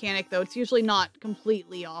out the mechanic, though, it's usually not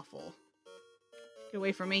completely awful. Get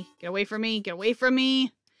away from me. Get away from me. Get away from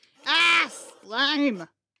me. Ah! Slime!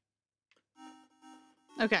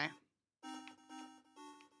 Okay.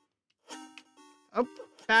 Oh,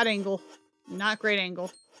 bad angle. Not great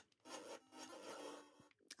angle.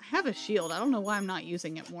 I have a shield. I don't know why I'm not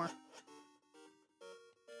using it more.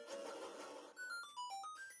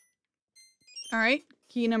 Alright.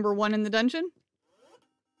 Key number 1 in the dungeon.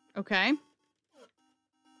 Okay.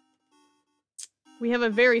 We have a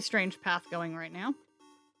very strange path going right now.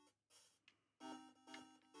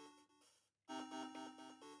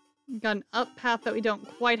 We've got an up path that we don't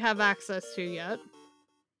quite have access to yet.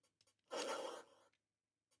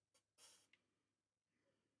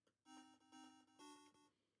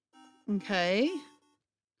 Okay.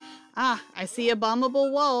 Ah, I see a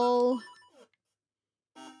bombable wall.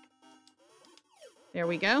 There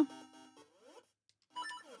we go.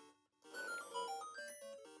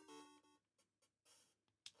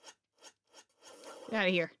 Get out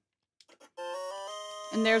of here.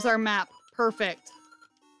 And there's our map. Perfect.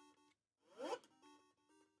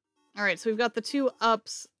 Alright, so we've got the 2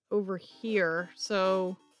 ups over here.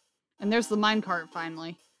 So, and there's the minecart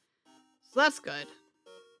finally. So that's good.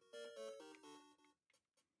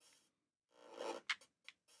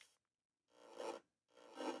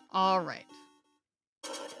 Alright.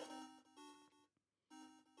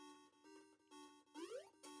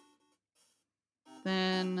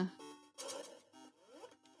 Then...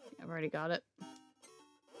 I've already got it.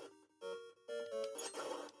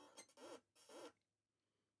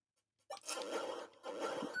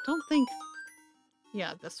 Don't think...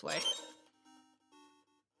 Yeah, this way.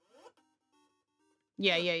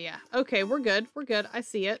 Yeah. Okay, we're good. We're good. I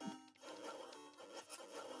see it.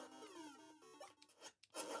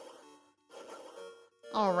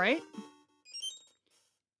 Alright.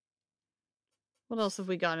 What else have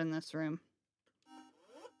we got in this room?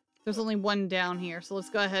 There's only one down here, so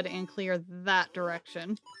let's go ahead and clear that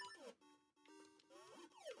direction.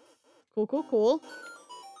 Cool.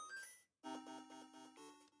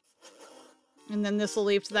 And then this will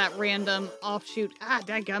leave to that random offshoot. Ah,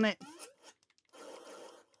 dadgummit.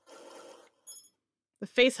 The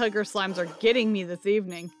facehugger slimes are getting me this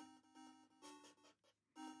evening.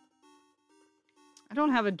 I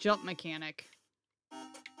don't have a jump mechanic.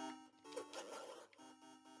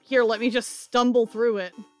 Here, let me just stumble through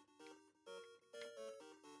it.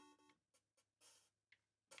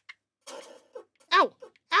 Ow!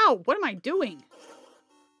 Ow! What am I doing?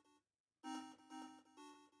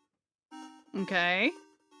 Okay.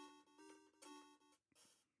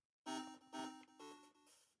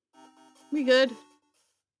 We good.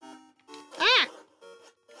 Ah!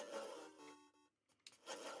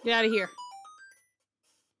 Get out of here.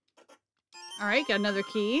 Alright, got another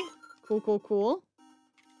key. Cool.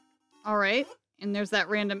 Alright, and there's that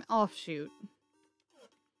random offshoot.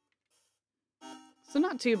 So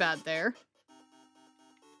not too bad there.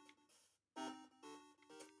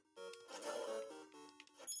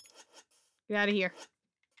 Get out of here.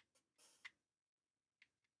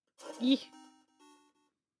 Eeh.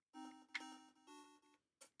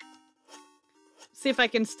 See if I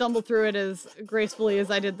can stumble through it as gracefully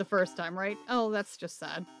as I did the first time, right? Oh, that's just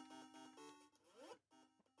sad.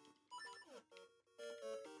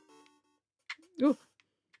 Ooh.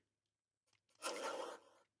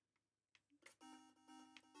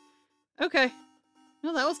 Okay.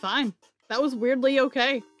 No, that was fine. That was weirdly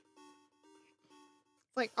okay. It's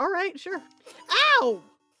like, alright, sure. Ow!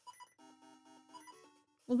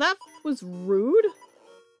 Well, that was rude.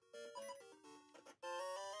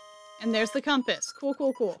 And there's the compass.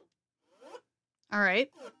 Cool. Alright.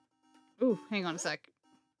 Ooh, hang on a sec.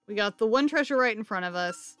 We got the one treasure right in front of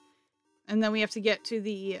us. And then we have to get to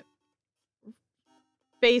the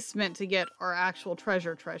basement to get our actual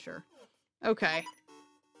treasure. Okay.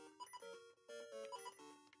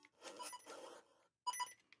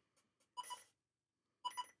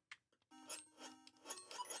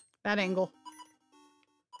 Bad angle.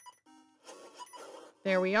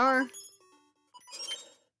 There we are.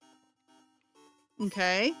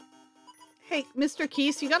 Okay. Hey, Mr.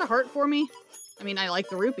 Keese, you got a heart for me? I mean, I like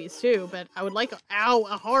the rupees too, but I would like a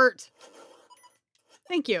heart.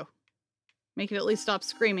 Thank you. Make it at least stop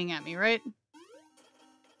screaming at me, right?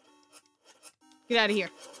 Get out of here.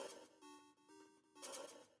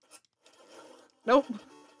 Nope.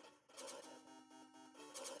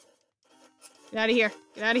 Get out of here.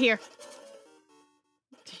 Get out of here.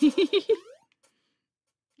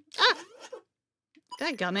 Ah!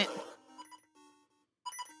 Dadgummit.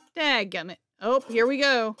 Dadgummit. Oh, here we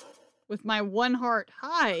go. With my one heart.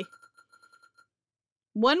 Hi.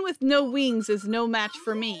 One with no wings is no match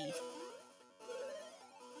for me.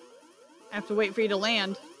 I have to wait for you to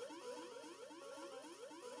land.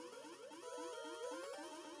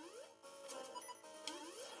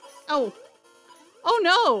 Oh. Oh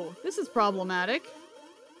no! This is problematic.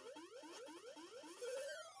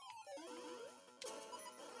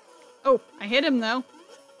 Oh, I hit him though.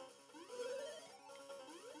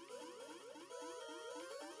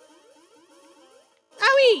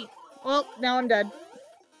 Owie! Well, now I'm dead.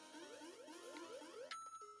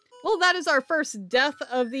 Well, that is our first death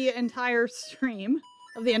of the entire stream,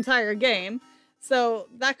 of the entire game. So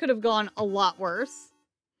that could have gone a lot worse.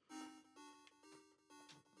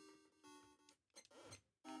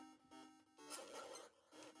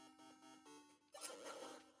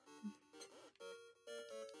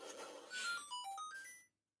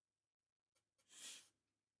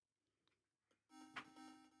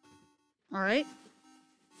 All right.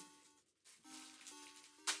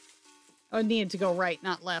 Oh, it needed to go right,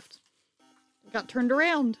 not left. Got turned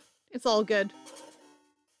around. It's all good.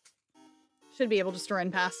 Should be able just to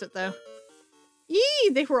run past it, though.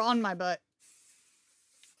 Yee! They were on my butt.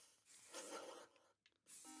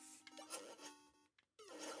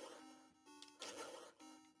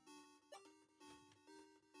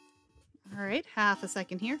 All right, half a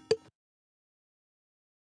second here.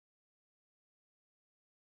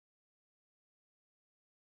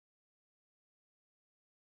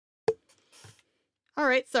 All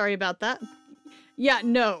right, sorry about that. Yeah,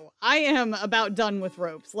 no, I am about done with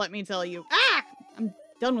ropes, let me tell you. Ah! I'm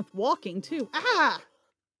done with walking, too. Ah!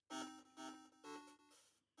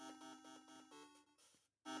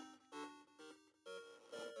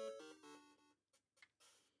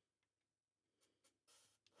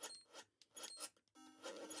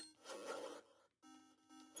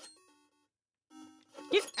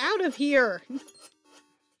 Get out of here!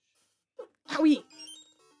 Owie!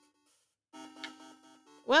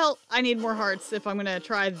 Well, I need more hearts if I'm gonna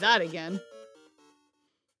try that again.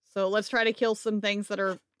 So let's try to kill some things that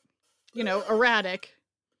are, you know, erratic.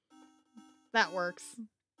 That works.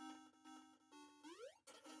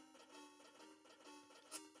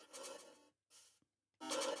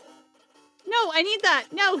 No, I need that!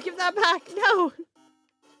 No, give that back! No!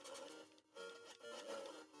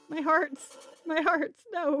 My hearts. My hearts.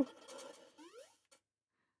 No.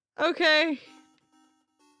 Okay.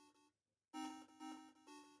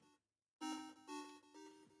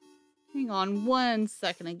 Hang on 1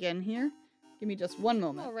 second again here. Give me just one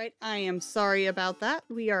moment. All right, I am sorry about that.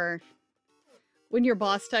 We are... When your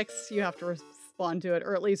boss texts, you have to respond to it,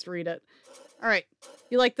 or at least read it. All right.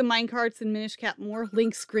 You like the minecarts in Minish Cap more?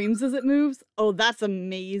 Link screams as it moves? Oh, that's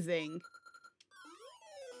amazing.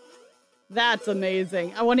 That's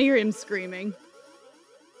amazing. I want to hear him screaming.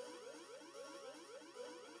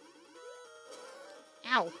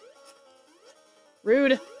 Ow.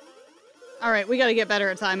 Rude. Alright, we gotta get better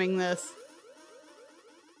at timing this.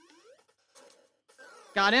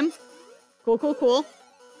 Got him. Cool, cool, cool.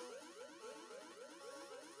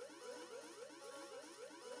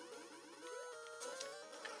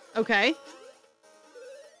 Okay.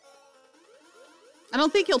 I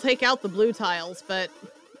don't think he'll take out the blue tiles, but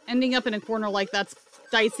ending up in a corner like that's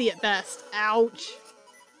dicey at best. Ouch.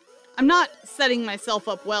 I'm not setting myself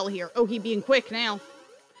up well here. Oh, he being quick now.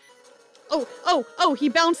 Oh, he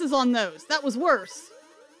bounces on those. That was worse.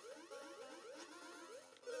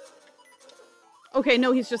 Okay,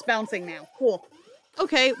 no, he's just bouncing now. Cool.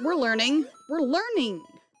 Okay, we're learning. We're learning.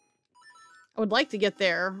 I would like to get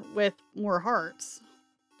there with more hearts.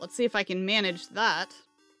 Let's see if I can manage that.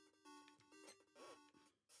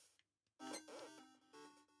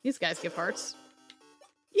 These guys give hearts.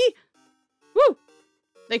 Yee! Woo!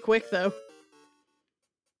 They quick, though.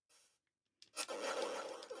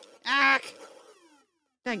 Ack!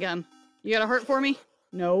 Daggum. You got a heart for me?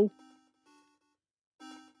 No.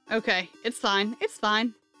 Okay, it's fine. It's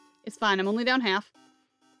fine. It's fine. I'm only down half.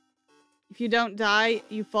 If you don't die,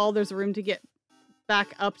 you fall. There's a room to get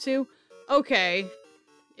back up to. Okay.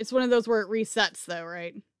 It's one of those where it resets, though,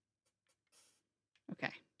 right?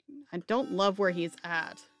 Okay. I don't love where he's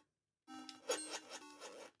at.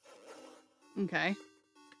 Okay.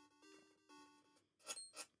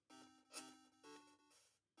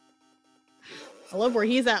 I love where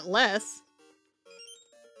he's at less.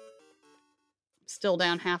 still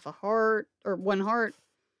down half a heart, or 1 heart.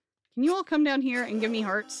 Can you all come down here and give me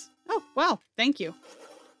hearts? Oh, wow. Thank you.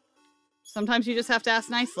 Sometimes you just have to ask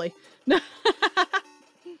nicely.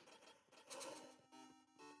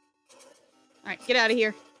 Alright, get out of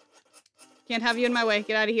here. Can't have you in my way.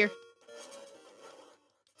 Get out of here.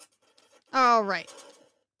 Alright.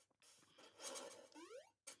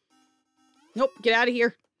 Nope, get out of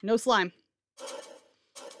here. No slime.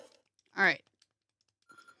 Alright.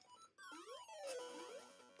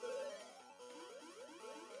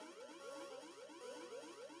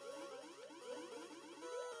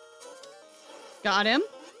 Got him.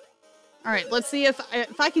 Alright, let's see if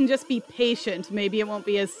I can just be patient. Maybe it won't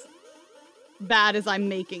be as bad as I'm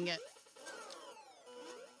making it.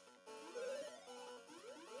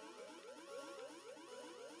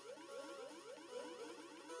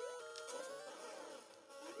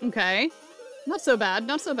 Okay. Not so bad,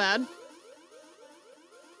 not so bad.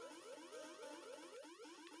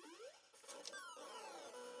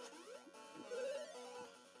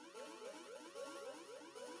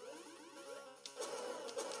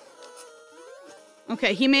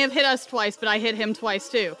 Okay, he may have hit us twice, but I hit him twice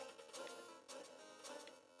too.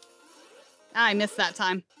 Ah, I missed that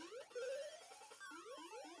time.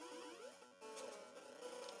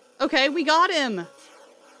 Okay, we got him.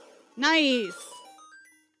 Nice.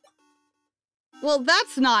 Well,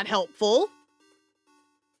 that's not helpful.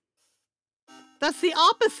 That's the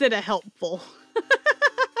opposite of helpful.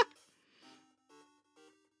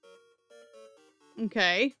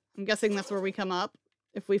 Okay, I'm guessing that's where we come up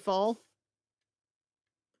if we fall.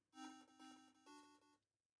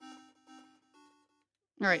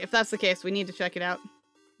 Alright, if that's the case, we need to check it out.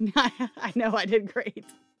 I know, I did great.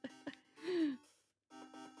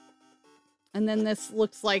 And then this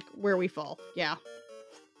looks like where we fall. Yeah.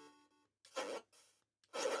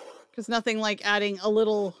 Because nothing like adding a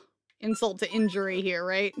little insult to injury here,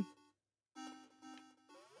 right?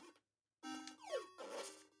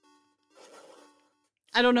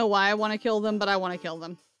 I don't know why I want to kill them, but I want to kill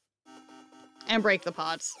them. And break the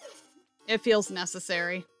pots. It feels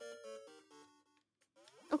necessary.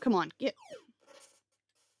 Oh, come on. Get.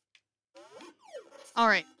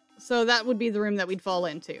 Alright. So that would be the room that we'd fall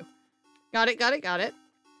into. Got it, got it, got it.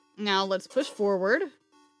 Now let's push forward.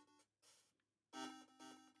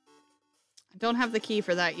 I don't have the key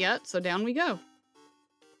for that yet, so down we go.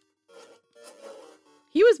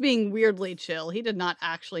 He was being weirdly chill. He did not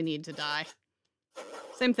actually need to die.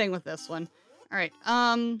 Same thing with this one. Alright,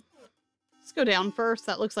 let's go down first.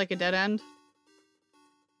 That looks like a dead end.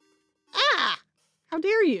 Ah! How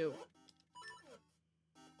dare you?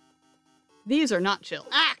 These are not chill.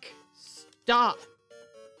 Ack! Stop.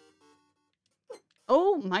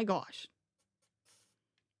 Oh my gosh.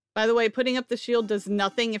 By the way, putting up the shield does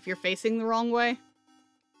nothing if you're facing the wrong way.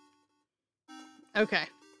 Okay.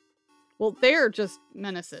 Well, they're just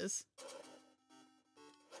menaces.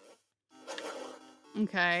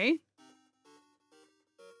 Okay.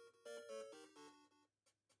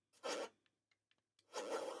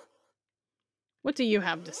 What do you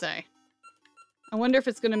have to say? I wonder if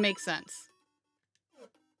it's going to make sense.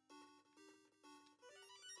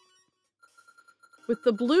 With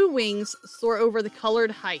the blue wings, soar over the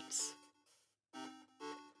colored heights.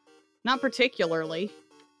 Not particularly.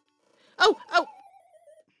 Oh! Oh!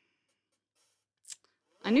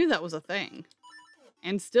 I knew that was a thing.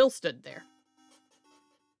 And still stood there.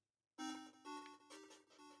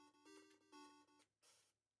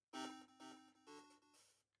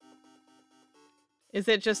 Is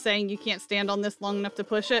it just saying you can't stand on this long enough to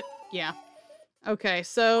push it? Yeah. Okay,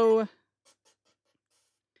 so...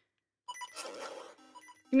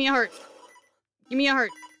 Give me a heart. Give me a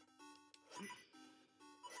heart.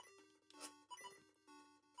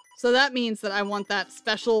 So that means that I want that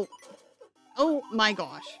special... Oh my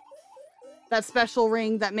gosh. That special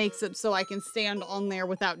ring that makes it so I can stand on there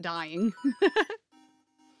without dying.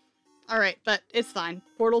 Alright, but it's fine.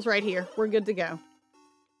 Portal's right here. We're good to go.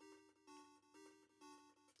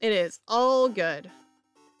 It is all good.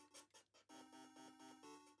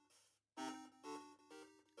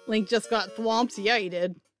 Link just got thwomped. Yeah, he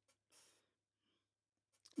did.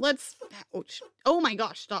 Let's... Ouch. Oh my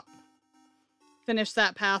gosh, stop. Finish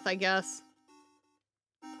that path, I guess.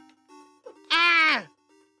 Ah!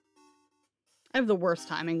 I have the worst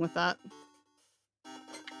timing with that.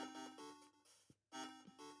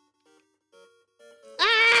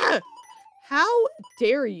 Ah! How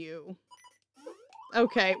dare you?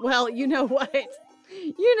 Okay, well, you know what?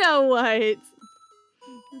 You know what?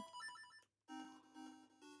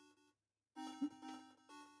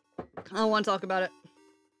 I don't want to talk about it.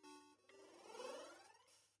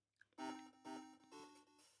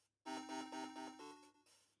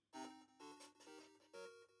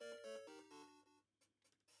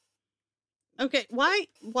 Okay, why?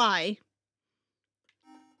 Why?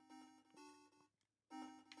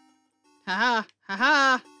 Haha,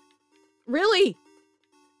 haha. Really?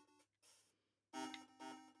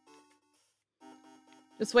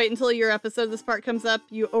 Just wait until your episode this part comes up.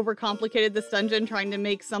 You overcomplicated this dungeon trying to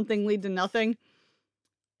make something lead to nothing.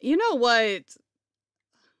 You know what?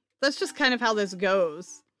 That's just kind of how this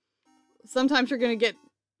goes. Sometimes you're gonna get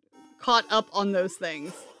caught up on those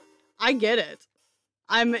things. I get it.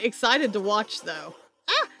 I'm excited to watch, though.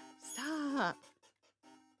 Ah! Stop.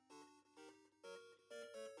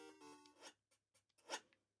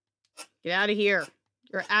 Get out of here.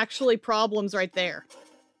 There are actually problems right there.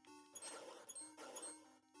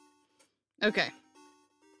 Okay.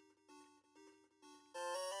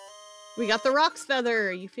 We got the Rock's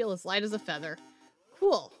Feather. You feel as light as a feather.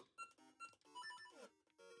 Cool.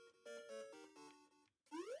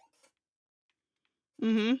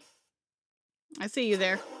 Mm-hmm. I see you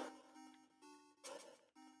there.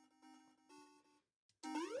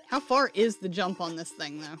 How far is the jump on this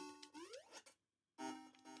thing, though?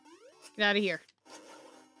 Get out of here.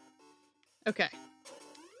 Okay.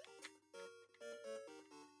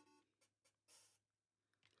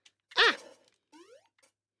 Ah!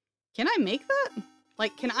 Can I make that?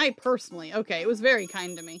 Like, can I personally? Okay, it was very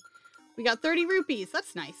kind to me. We got 30 rupees.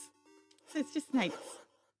 That's nice. It's just nice.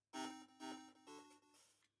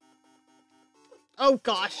 Oh,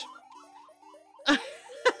 gosh.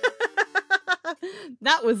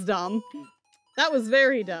 That was dumb. That was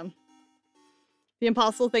very dumb. The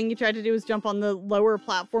impossible thing you tried to do was jump on the lower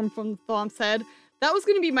platform from Thomp's head. That was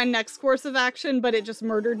going to be my next course of action, but it just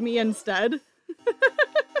murdered me instead.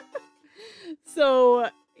 So,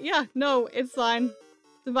 yeah, no, it's fine.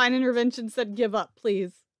 Divine Intervention said give up,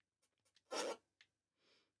 please.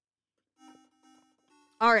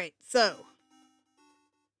 Alright, so.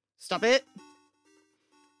 Stop it.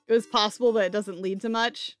 It was possible, but it doesn't lead to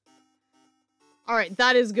much. Alright,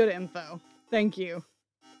 that is good info. Thank you.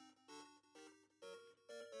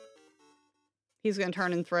 He's gonna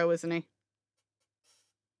turn and throw, isn't he?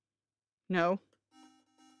 No.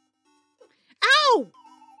 Ow!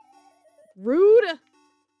 Rude!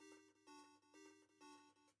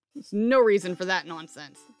 There's no reason for that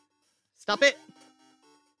nonsense. Stop it.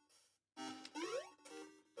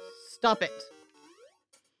 Stop it.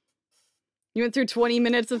 You went through 20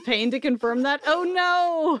 minutes of pain to confirm that? Oh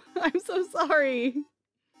no! I'm so sorry.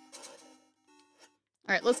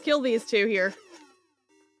 Alright, let's kill these two here.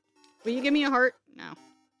 Will you give me a heart? No.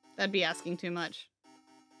 That'd be asking too much.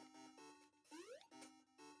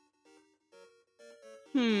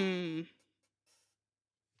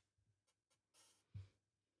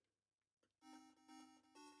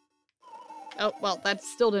 Oh, well, that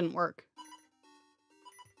still didn't work.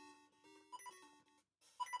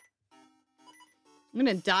 I'm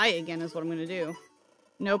gonna die again is what I'm gonna do.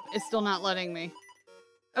 Nope, it's still not letting me.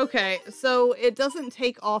 Okay, so it doesn't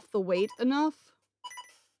take off the weight enough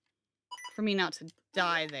for me not to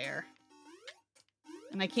die there.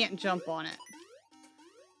 And I can't jump on it.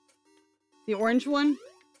 The orange one?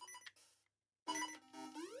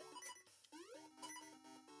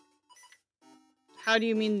 How do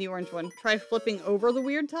you mean the orange one? Try flipping over the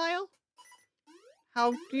weird tile?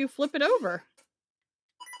 How do you flip it over?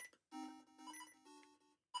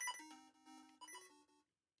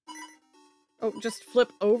 Oh, just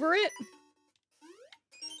flip over it?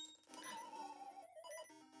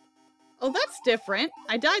 Oh, that's different.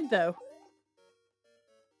 I died, though.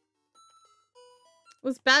 It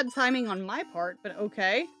was bad timing on my part, but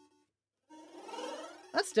okay.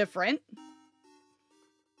 That's different.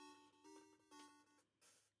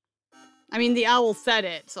 I mean, the owl said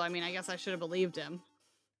it, so I mean, I guess I should have believed him.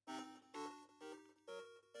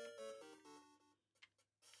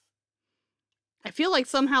 I feel like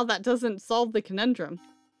somehow that doesn't solve the conundrum.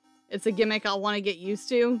 It's a gimmick I'll want to get used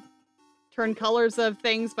to. Turn colors of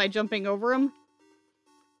things by jumping over them.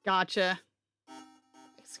 Gotcha.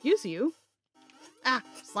 Excuse you? Ah,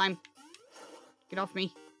 slime. Get off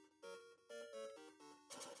me.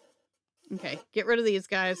 Okay, get rid of these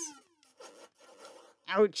guys.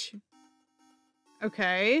 Ouch.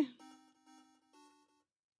 Okay.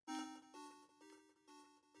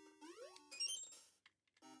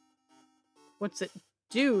 What's it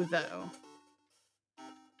do, though?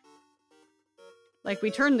 Like,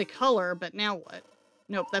 we turned the color, but now what?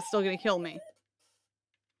 Nope, that's still gonna kill me.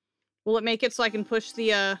 Will it make it so I can push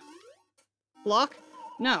the, block?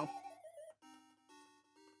 No.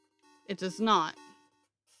 It does not.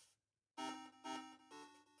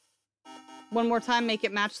 One more time, make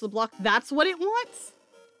it match the block. That's what it wants?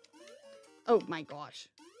 Oh my gosh.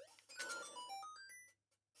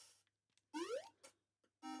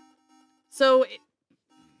 So,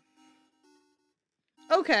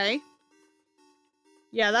 okay.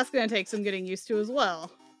 Yeah, that's gonna take some getting used to as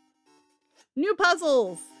well. New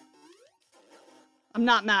puzzles! I'm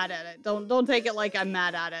not mad at it. Don't take it like I'm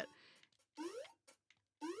mad at it.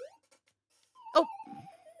 Oh!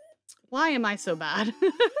 Why am I so bad?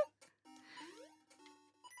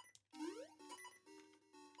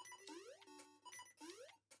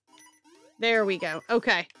 There we go.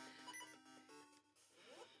 Okay.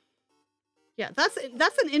 Yeah, that's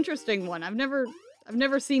an interesting one. I've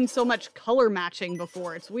never seen so much color matching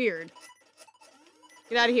before. It's weird.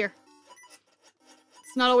 Get out of here.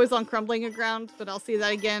 It's not always on crumbling ground, but I'll see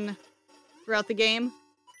that again throughout the game.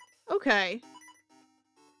 Okay.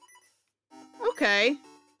 Okay.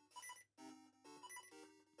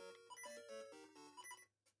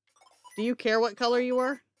 Do you care what color you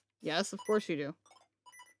are? Yes, of course you do.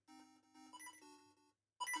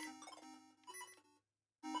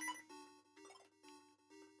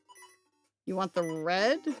 You want the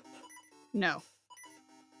red? No.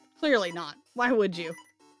 Clearly not. Why would you?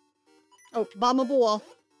 Oh, bombable wall.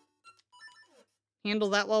 Handle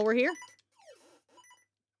that while we're here.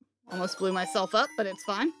 Almost blew myself up, but it's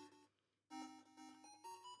fine.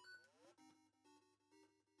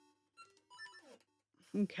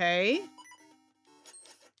 Okay.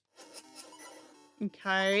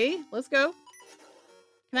 Okay, let's go.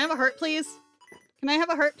 Can I have a heart, please? Can I have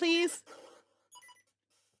a heart, please?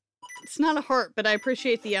 It's not a heart, but I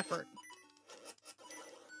appreciate the effort.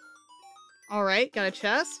 Alright, got a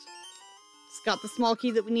chest. It's got the small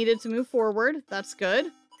key that we needed to move forward. That's good.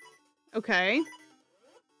 Okay.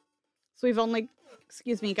 So we've only,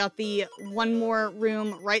 excuse me, got the one more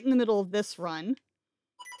room right in the middle of this run.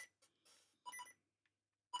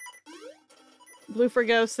 Blue for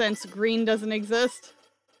ghost since green doesn't exist.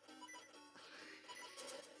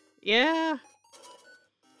 Yeah.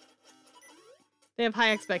 They have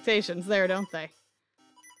high expectations there, don't they?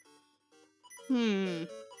 We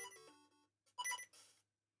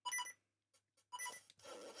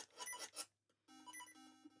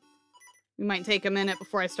might take a minute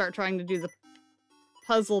before I start trying to do the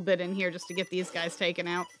puzzle bit in here just to get these guys taken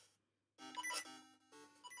out.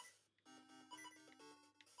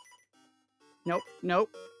 Nope,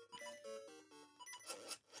 nope.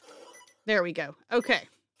 There we go. Okay.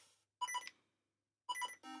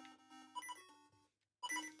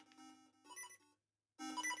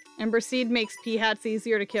 Ember Seed makes P-hats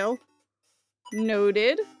easier to kill.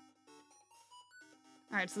 Noted.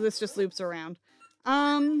 Alright, so this just loops around.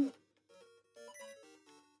 Can't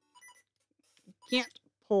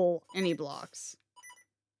pull any blocks.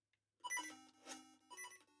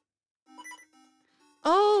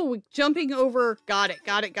 Oh, jumping over. Got it.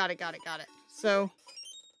 So,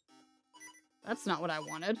 that's not what I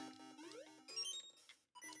wanted.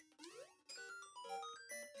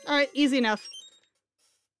 Alright, easy enough.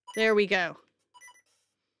 There we go.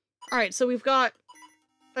 Alright, so we've got...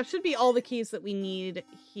 That should be all the keys that we need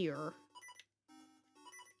here.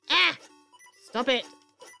 Ah! Stop it!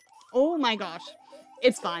 Oh my gosh.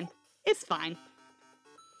 It's fine. It's fine.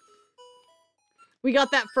 We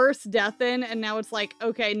got that first death in, and now it's like,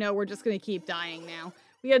 okay, no, we're just gonna keep dying now.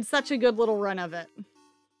 We had such a good little run of it.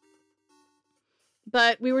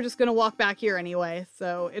 But we were just gonna walk back here anyway,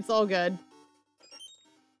 so it's all good.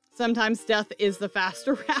 Sometimes death is the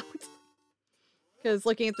faster route. Because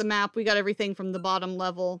looking at the map, we got everything from the bottom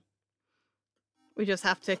level. We just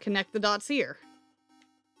have to connect the dots here.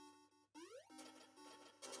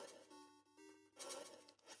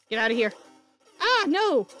 Get out of here. Ah,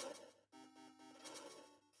 no!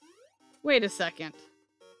 Wait a second.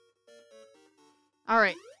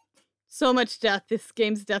 Alright. So much death. This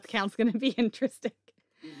game's death count's gonna be interesting.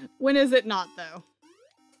 When is it not, though?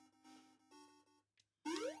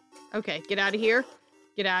 Okay, get out of here.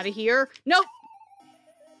 Get out of here. Nope!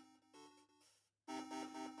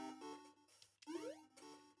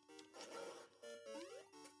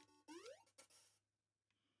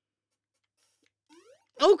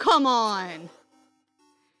 Oh, come on!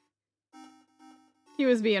 He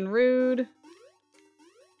was being rude.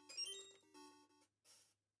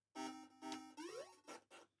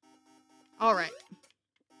 Alright.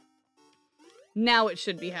 Now it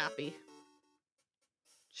should be happy.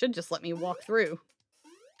 Should just let me walk through.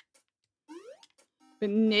 But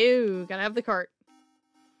no, gotta have the cart.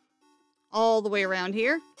 All the way around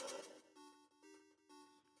here.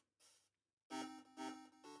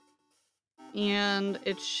 And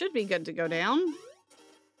it should be good to go down.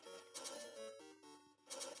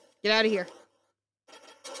 Get out of here.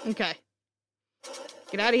 Okay.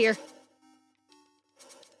 Get out of here.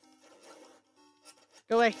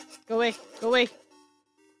 Go away. Go away. Go away.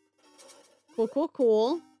 Cool, cool,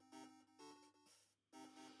 cool.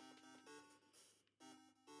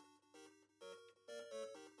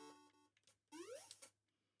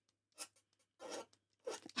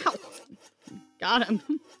 Ow. Got him,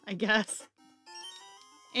 I guess.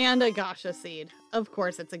 And a Gasha seed. Of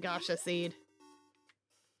course it's a Gasha seed.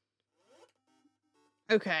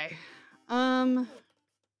 Okay. How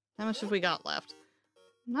much have we got left?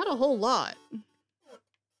 Not a whole lot.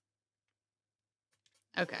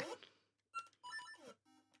 Okay.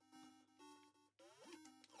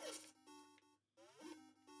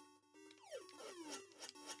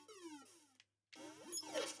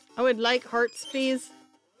 I would like hearts, please.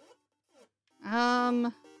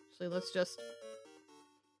 Actually, let's just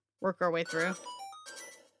work our way through.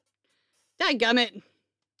 Dadgummit!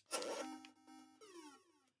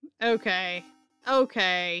 Okay.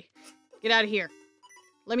 Okay. Get out of here.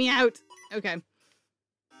 Let me out. Okay.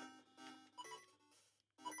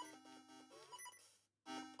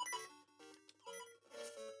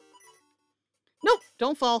 Nope!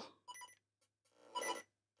 Don't fall.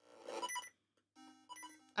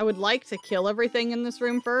 I would like to kill everything in this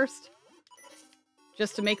room first.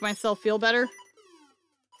 Just to make myself feel better.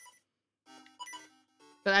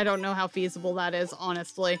 But I don't know how feasible that is,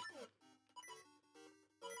 honestly.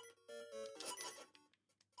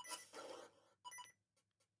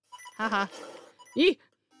 Haha. Yee!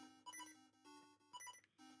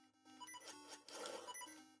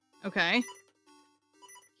 Okay.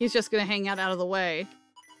 He's just gonna hang out of the way.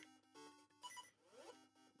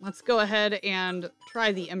 Let's go ahead and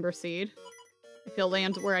try the Ember Seed. If he'll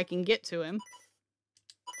land where I can get to him.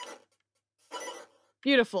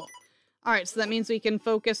 Beautiful. Alright, so that means we can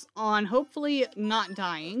focus on hopefully not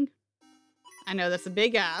dying. I know that's a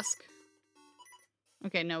big ask.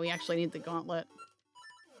 Okay, no, we actually need the gauntlet.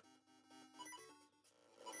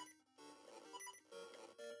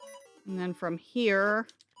 And then from here,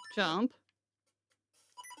 jump.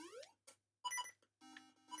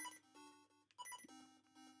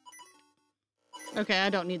 Okay, I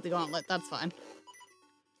don't need the gauntlet. That's fine.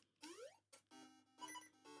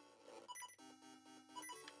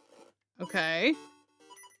 Okay.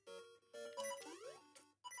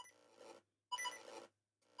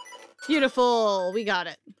 Beautiful! We got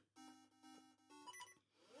it.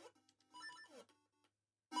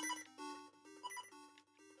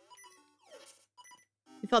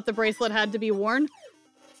 You thought the bracelet had to be worn?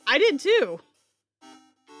 I did too.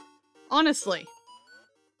 Honestly.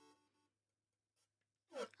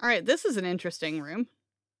 Alright, this is an interesting room.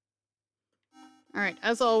 Alright,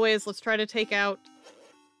 as always, let's try to take out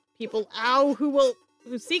people, ow, who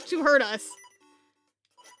seek to hurt us.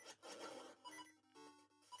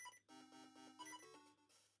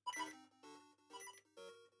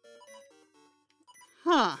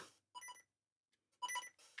 Huh.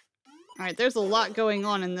 Alright, there's a lot going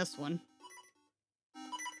on in this one.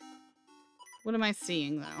 What am I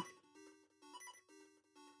seeing, though?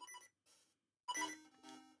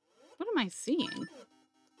 What am I seeing?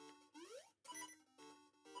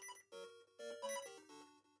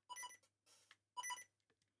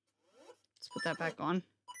 Let's put that back on.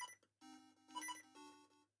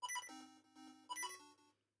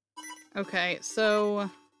 Okay, so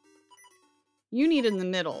you need in the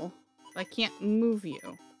middle. I can't move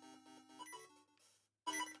you.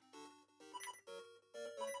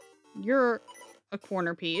 You're a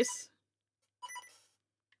corner piece.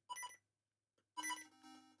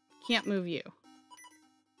 Can't move you.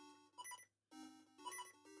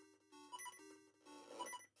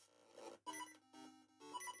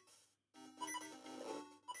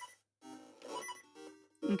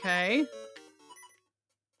 Okay.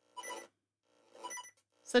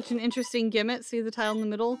 Such an interesting gimmick. See the tile in the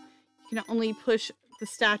middle? You can only push the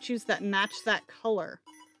statues that match that color.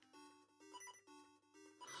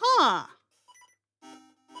 Huh.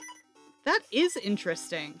 That is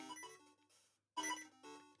interesting.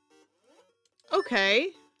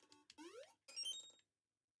 Okay.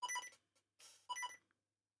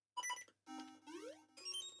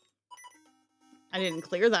 I didn't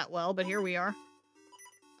clear that well, but here we are.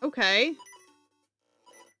 Okay.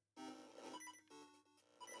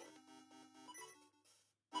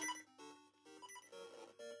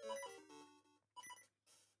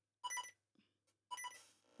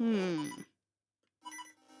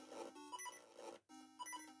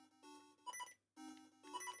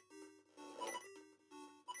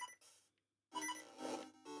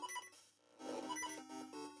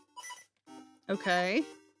 Okay.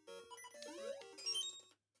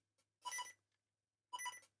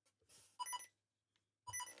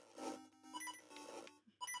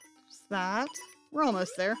 Just that. We're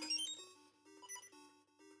almost there.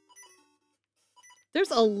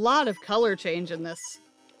 There's a lot of color change in this.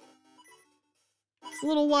 It's a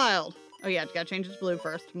little wild. Oh yeah, gotta change it to blue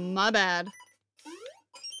first. My bad.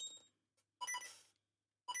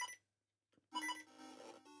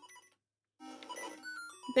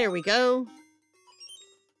 There we go.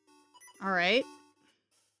 All right.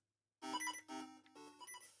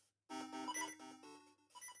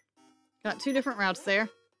 Got 2 different routes there.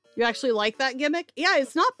 You actually like that gimmick? Yeah,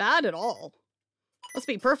 it's not bad at all. Let's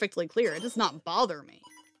be perfectly clear. It does not bother me.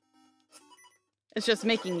 It's just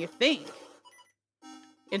making you think.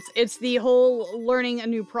 It's the whole learning a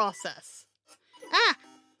new process. Ah!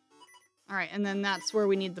 Alright, and then that's where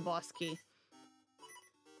we need the boss key.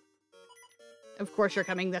 Of course you're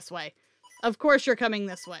coming this way. Of course you're coming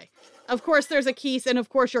this way. Of course there's a key, and of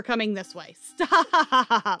course you're coming this way.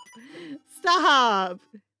 Stop! Stop!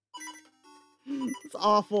 It's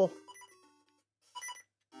awful.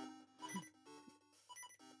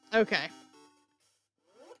 Okay.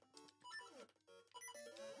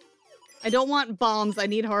 I don't want bombs. I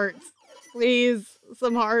need hearts. Please.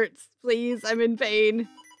 Some hearts. Please. I'm in pain.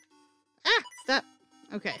 Ah! Stop.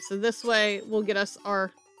 Okay, so this way will get us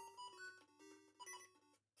our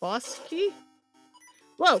boss key?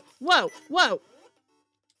 Whoa! Whoa! Whoa!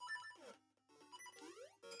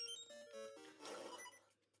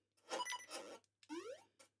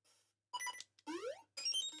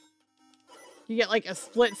 You get like a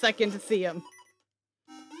split second to see him.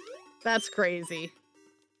 That's crazy.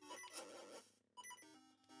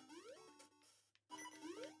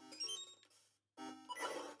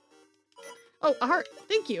 Oh, a heart.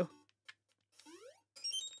 Thank you.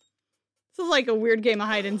 This is like a weird game of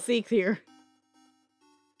hide and seek here.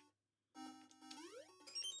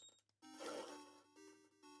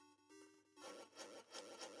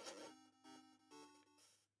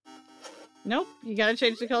 Nope, you gotta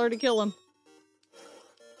change the color to kill him.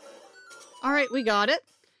 Alright, we got it.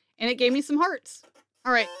 And it gave me some hearts.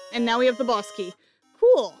 Alright, and now we have the boss key.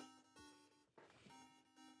 Cool.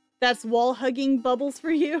 That's wall-hugging bubbles for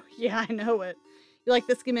you? Yeah, I know it. You like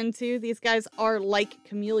the Skimmin too? These guys are like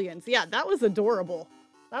chameleons. Yeah, that was adorable.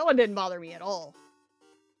 That one didn't bother me at all.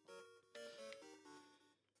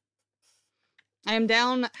 I am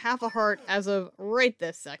down half a heart as of right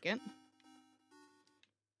this second.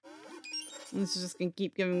 And this is just gonna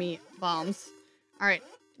keep giving me bombs. Alright,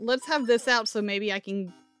 let's have this out so maybe I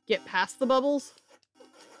can get past the bubbles.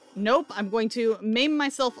 Nope, I'm going to maim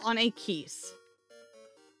myself on a keys.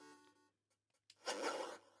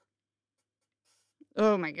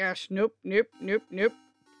 Oh my gosh, nope, nope, nope, nope.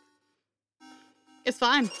 It's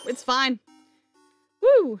fine, it's fine.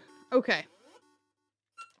 Woo! Okay.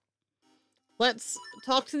 Let's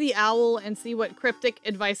talk to the owl and see what cryptic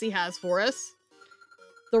advice he has for us.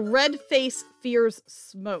 The red face fears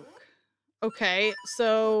smoke. Okay,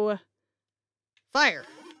 so... Fire.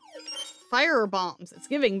 Fire or bombs? It's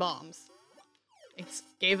giving bombs. It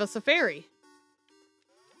gave us a fairy.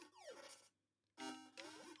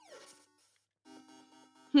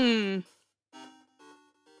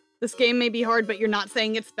 This game may be hard, but you're not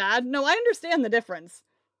saying it's bad? No, I understand the difference.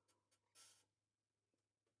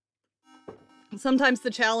 Sometimes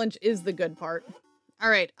the challenge is the good part.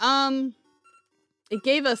 Alright, it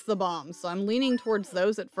gave us the bombs, so I'm leaning towards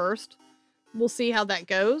those at first. We'll see how that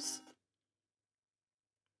goes.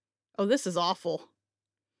 Oh, this is awful.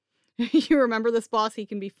 You remember this boss? He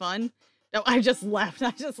can be fun. No, I just left.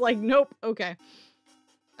 I just like, nope. Okay.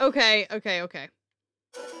 Okay, okay, okay.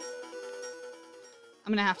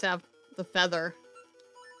 I'm gonna have to have the feather.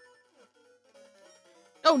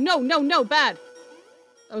 Oh, no, no, no, bad.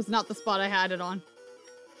 That was not the spot I had it on.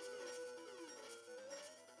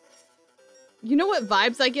 You know what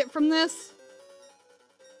vibes I get from this?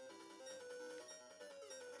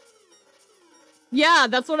 Yeah,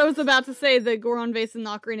 that's what I was about to say, the Goron vase in the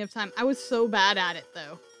Ocarina of Time. I was so bad at it,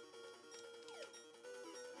 though.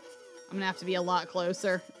 I'm gonna have to be a lot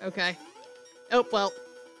closer. Okay. Oh, well.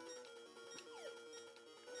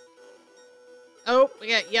 Oh,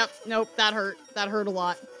 yeah, yep, nope, that hurt. That hurt a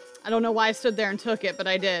lot. I don't know why I stood there and took it, but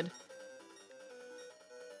I did.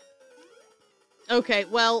 Okay,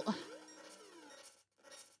 well...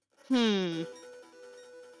 The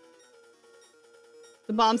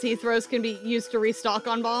bombs he throws can be used to restock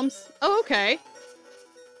on bombs? Oh, okay.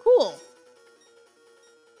 Cool.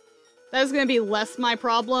 That is going to be less my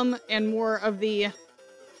problem and more of the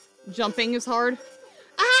jumping is hard.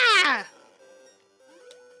 Ah!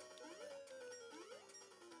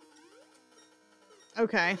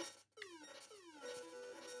 Okay.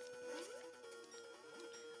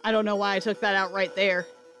 I don't know why I took that out right there.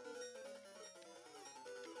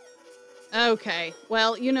 Okay.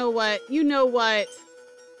 Well, you know what? You know what?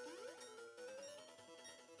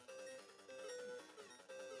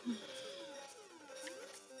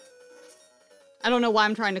 I don't know why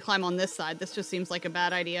I'm trying to climb on this side. This just seems like a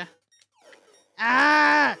bad idea.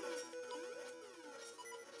 Ah!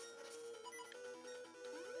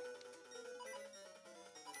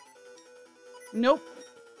 Nope.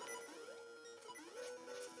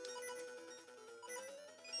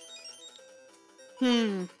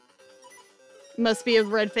 Must be a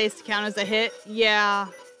red face to count as a hit. Yeah.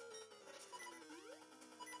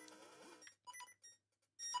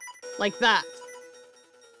 Like that.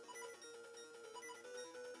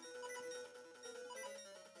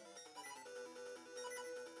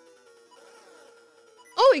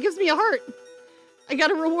 Oh, it gives me a heart. I got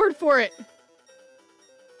a reward for it.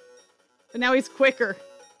 But now he's quicker.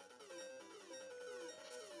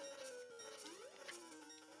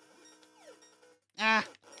 Ah.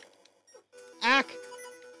 Ack.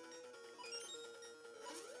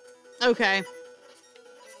 Okay.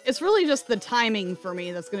 It's really just the timing for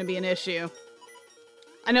me that's going to be an issue.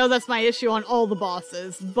 I know that's my issue on all the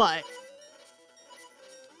bosses, but...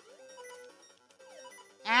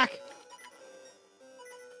 Ack.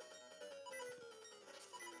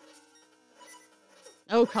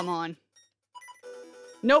 Oh, come on.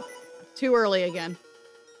 Nope. Too early again.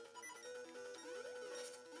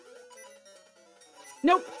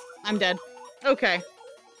 Nope. I'm dead. Okay.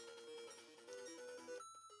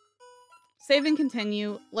 Save and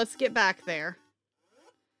continue. Let's get back there.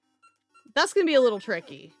 That's gonna be a little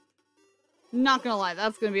tricky. Not gonna lie,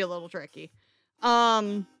 that's gonna be a little tricky.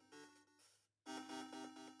 I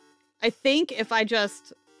think if I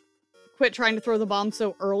just quit trying to throw the bomb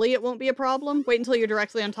so early, it won't be a problem. Wait until you're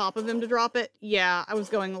directly on top of him to drop it. Yeah, I was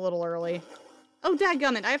going a little early. Oh,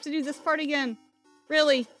 dadgummit, I have to do this part again.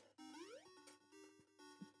 Really?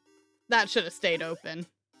 That should have stayed open.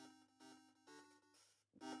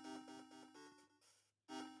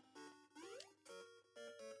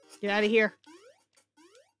 Get out of here.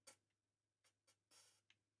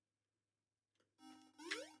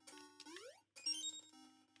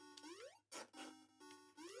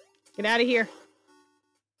 Get out of here.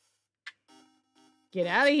 Get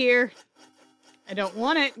out of here. I don't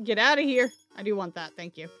want it. Get out of here. I do want that.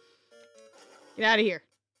 Thank you. Get out of here.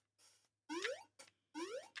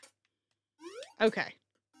 Okay.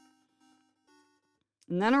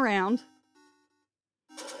 And then around.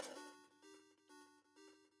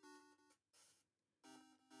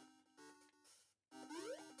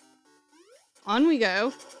 On we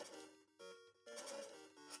go.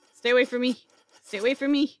 Stay away from me. Stay away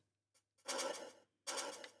from me.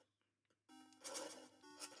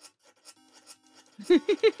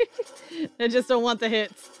 I just don't want the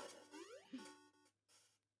hits.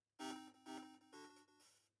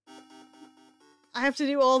 I have to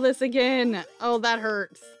do all this again. Oh, that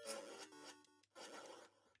hurts.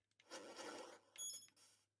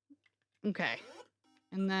 Okay.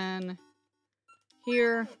 And then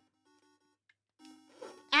here.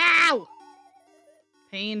 Ow!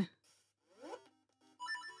 Pain.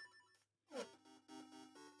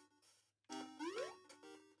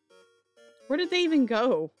 Where did they even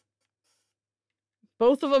go?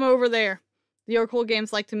 Both of them over there. The Oracle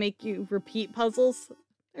games like to make you repeat puzzles.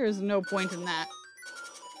 There's no point in that.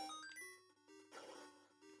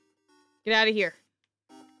 Get out of here.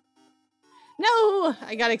 No!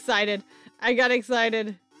 I got excited. I got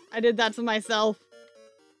excited. I did that to myself.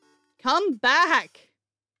 Come back!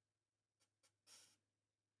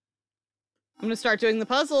 I'm gonna start doing the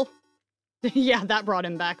puzzle. Yeah, that brought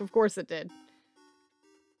him back. Of course it did.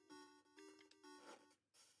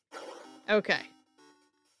 Okay.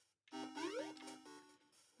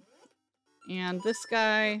 And this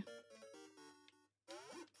guy...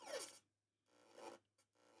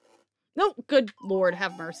 No, good Lord,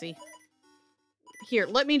 have mercy. Here,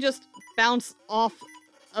 let me just bounce off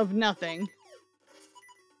of nothing.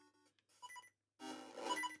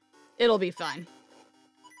 It'll be fine.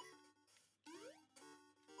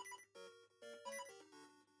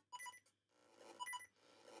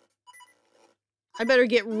 I better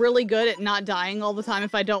get really good at not dying all the time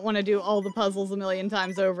if I don't want to do all the puzzles a million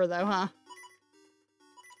times over, though, huh?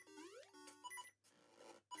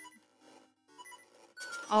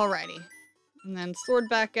 Alrighty. And then sword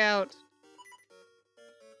back out.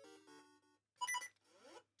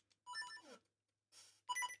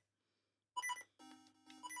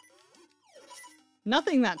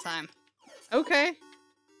 Nothing that time. Okay.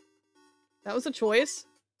 That was a choice.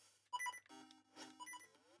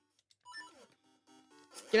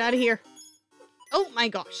 Get out of here. Oh my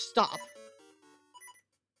gosh, stop.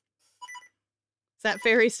 Is that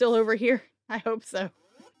fairy still over here? I hope so.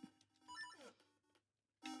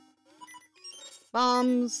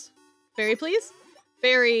 Bombs. Fairy, please?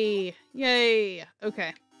 Fairy. Yay.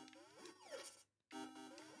 Okay.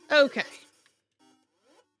 Okay.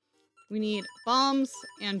 We need bombs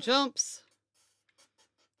and jumps.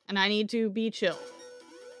 And I need to be chill.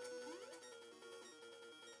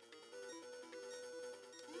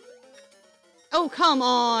 Oh, come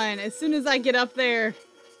on. As soon as I get up there,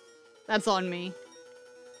 that's on me.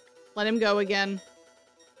 Let him go again.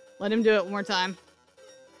 Let him do it one more time.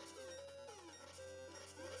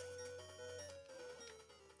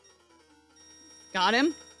 Got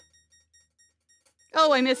him.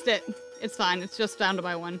 Oh, I missed it. It's fine. It's just down to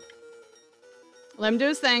by one. Let him do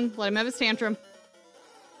his thing. Let him have his tantrum.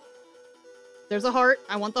 There's a heart.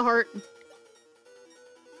 I want the heart.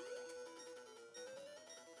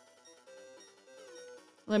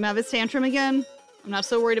 Let him have his tantrum again. I'm not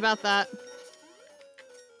so worried about that.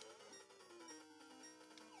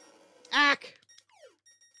 Ack!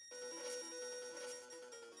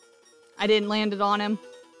 I didn't land it on him.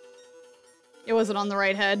 It wasn't on the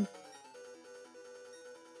right head.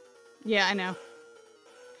 Yeah, I know.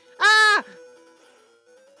 Ah!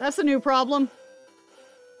 That's a new problem.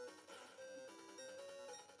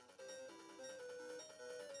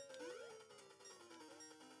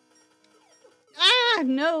 Ah,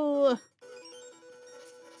 no.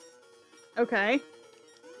 Okay.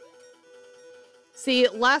 See,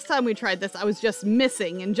 last time we tried this, I was just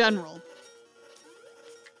missing in general.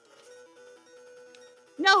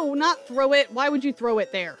 No, not throw it. Why would you throw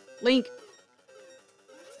it there? Link,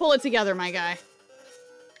 pull it together, my guy.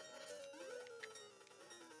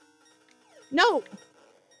 No!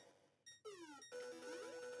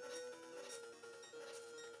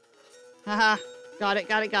 Haha. Got it,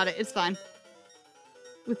 got it, got it. It's fine.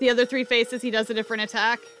 With the other three faces, he does a different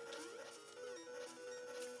attack.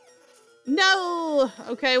 No!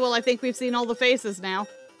 Okay, well, I think we've seen all the faces now.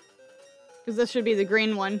 Because this should be the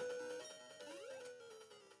green one.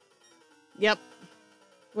 Yep.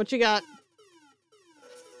 What you got?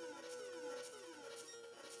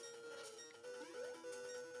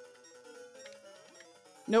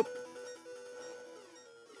 Nope.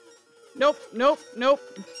 Nope, nope, nope.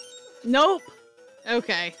 Nope!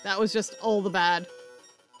 Okay, that was just all the bad.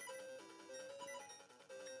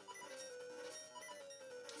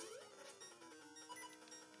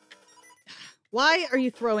 Why are you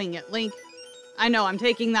throwing it, Link? I know, I'm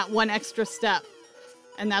taking that one extra step.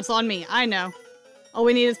 And that's on me, I know. All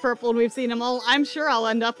we need is purple and we've seen them all. I'm sure I'll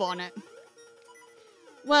end up on it.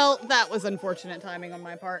 Well, that was unfortunate timing on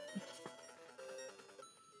my part.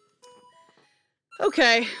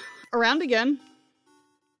 Okay, around again.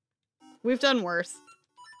 We've done worse.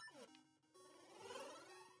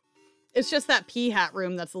 It's just that pea hat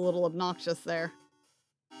room that's a little obnoxious there.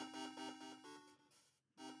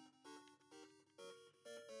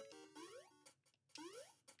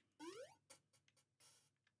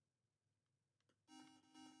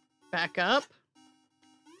 Back up.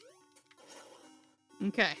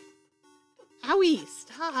 Okay. Owie,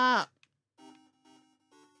 stop.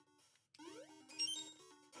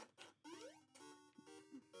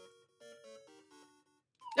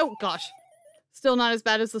 Oh, gosh. Still not as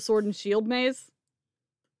bad as the sword and shield maze.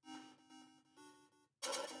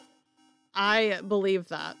 I believe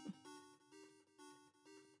that.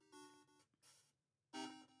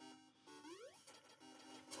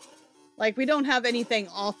 Like, we don't have anything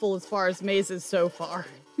awful as far as mazes so far.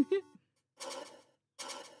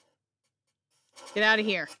 Get out of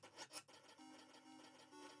here.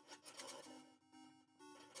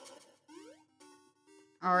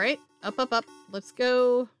 All right. Up, up, up. Let's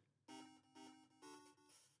go.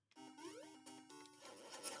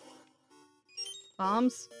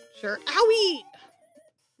 Bombs? Sure. Owie!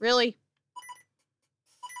 Really?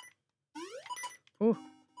 Ooh.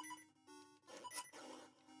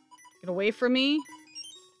 Get away from me.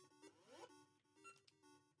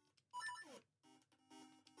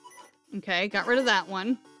 Okay, got rid of that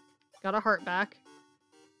one. Got a heart back.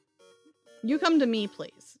 You come to me,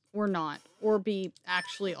 please. Or not. Or be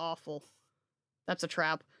actually awful. That's a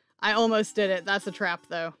trap. I almost did it. That's a trap,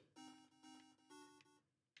 though.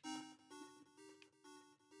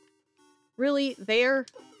 Really? There?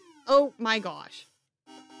 Oh my gosh.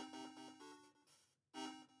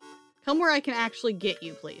 Come where I can actually get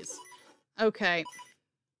you, please. Okay.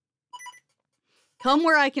 Come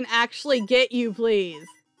where I can actually get you, please.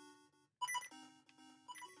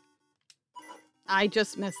 I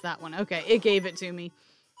just missed that one. Okay, it gave it to me.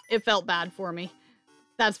 It felt bad for me.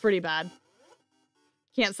 That's pretty bad.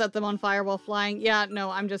 Can't set them on fire while flying. Yeah, no,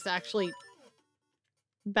 I'm just actually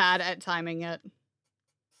bad at timing it.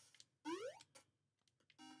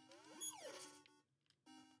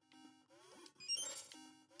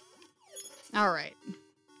 All right.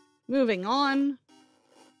 Moving on.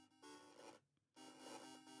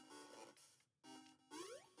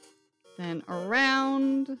 then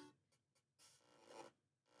around.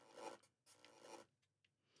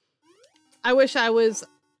 I wish I was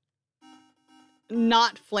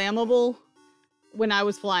not flammable when I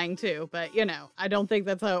was flying too, but you know, I don't think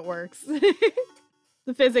that's how it works.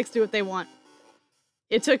 The physics do what they want.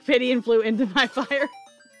 It took pity and flew into my fire.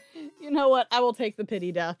 You know what? I will take the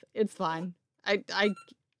pity death. It's fine. I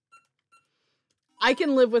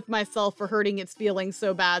can live with myself for hurting its feelings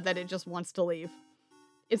so bad that it just wants to leave.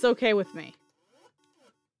 It's okay with me.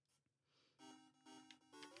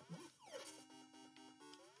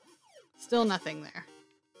 Still nothing there.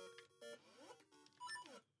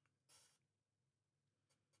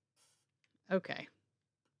 Okay.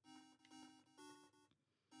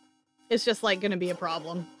 It's just like gonna be a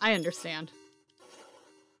problem. I understand.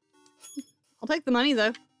 I'll take the money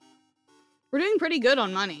though. We're doing pretty good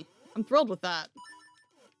on money. I'm thrilled with that.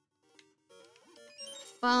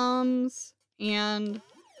 Bombs and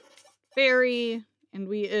fairy, and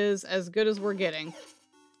we is as good as we're getting.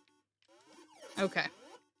 Okay.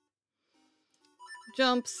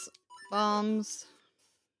 Jumps, bombs,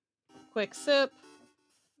 quick sip,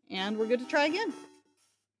 and we're good to try again.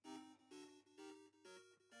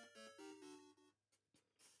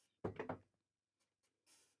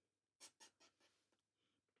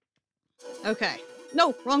 Okay.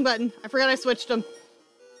 No, wrong button. I forgot I switched them.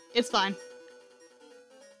 It's fine.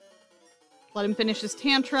 Let him finish his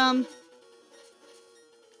tantrum.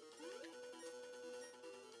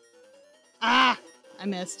 Ah! I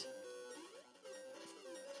missed.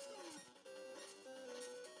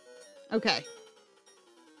 Okay.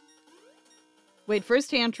 Wait for his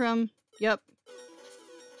tantrum. Yep.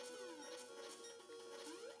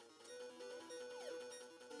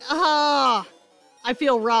 Ah! I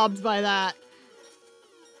feel robbed by that.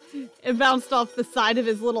 It bounced off the side of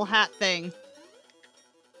his little hat thing.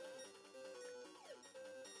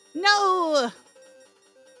 No!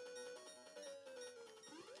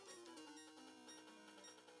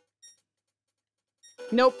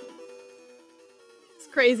 Nope. It's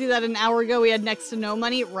crazy that an hour ago we had next to no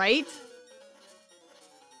money, right?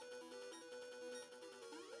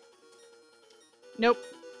 Nope.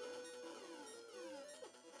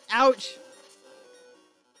 Ouch.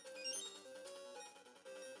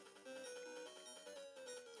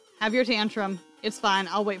 Have your tantrum. It's fine.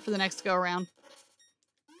 I'll wait for the next go around.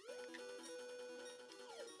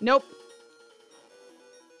 Nope.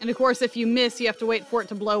 And of course, if you miss, you have to wait for it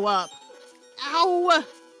to blow up. Ow!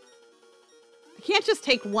 I can't just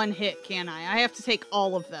take one hit, can I? I have to take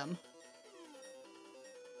all of them.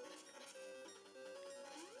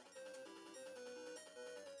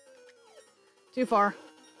 Too far.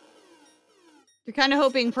 You're kind of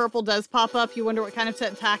hoping purple does pop up. You wonder what kind of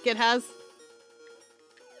attack it has.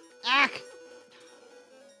 Ack!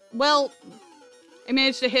 Well, I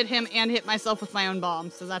managed to hit him and hit myself with my own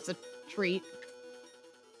bomb, so that's a treat.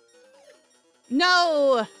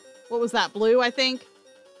 No! What was that? Blue, I think?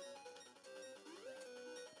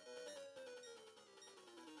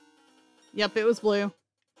 Yep, it was blue.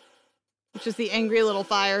 Which is the angry little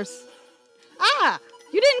fires. Ah!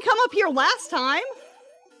 You didn't come up here last time!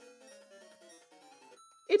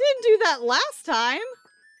 It didn't do that last time!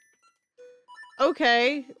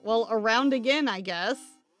 Okay, well, around again, I guess.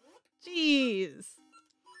 Jeez.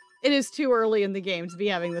 It is too early in the game to be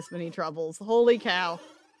having this many troubles. Holy cow.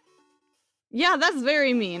 Yeah, that's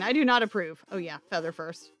very mean. I do not approve. Oh yeah, feather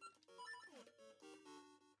first.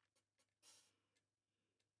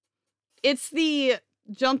 It's the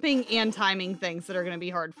jumping and timing things that are going to be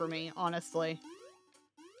hard for me, honestly.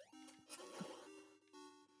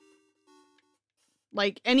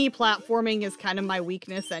 Like, any platforming is kind of my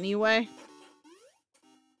weakness anyway.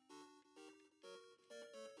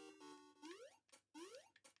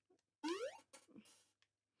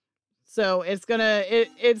 So it's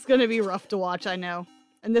gonna be rough to watch, I know.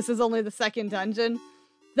 And this is only the second dungeon.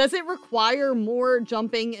 Does it require more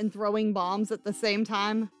jumping and throwing bombs at the same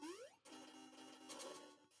time?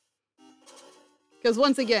 Because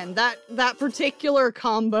once again, that particular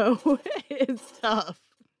combo is tough.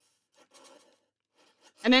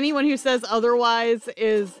 And anyone who says otherwise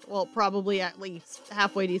is, well, probably at least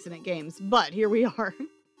halfway decent at games. But here we are.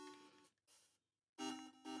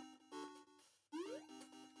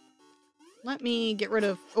 Let me get rid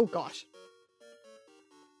of... Oh, gosh.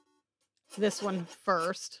 This one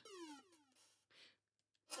first.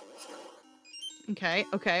 Okay,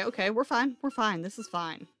 okay, okay. We're fine. We're fine. This is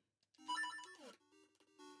fine.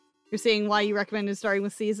 You're seeing why you recommended starting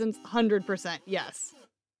with seasons? 100%. Yes.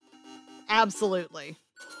 Absolutely.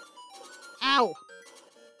 Ow!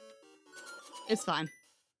 It's fine.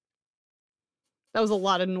 That was a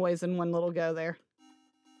lot of noise in one little go there.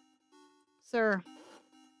 Sir.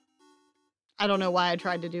 I don't know why I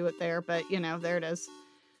tried to do it there, but, you know, there it is.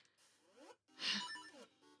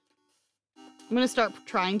 I'm going to start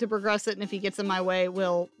trying to progress it, and if he gets in my way,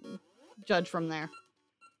 we'll judge from there.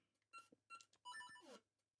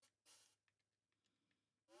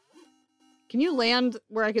 Can you land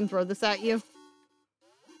where I can throw this at you? Of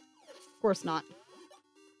course not.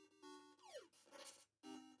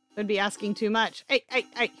 That'd be asking too much. Hey, hey,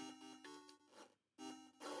 hey.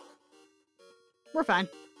 We're fine.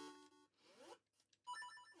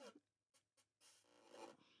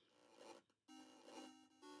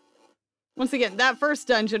 Once again, that first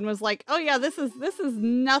dungeon was like, oh yeah, this is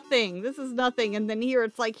nothing. This is nothing. And then here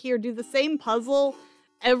it's like, here, do the same puzzle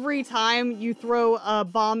every time you throw a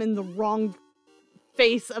bomb in the wrong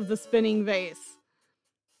face of the spinning vase.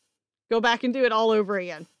 Go back and do it all over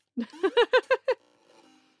again.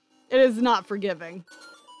 It is not forgiving.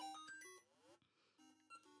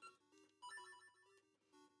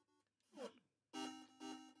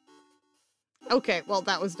 Okay, well,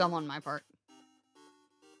 that was dumb on my part.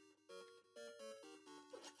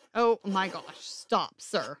 Oh my gosh, stop,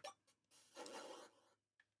 sir.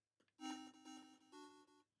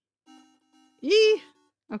 Yee!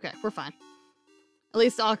 Okay, we're fine. At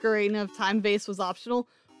least Ocarina of Time vase was optional.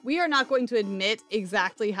 We are not going to admit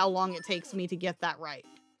exactly how long it takes me to get that right.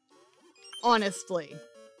 Honestly.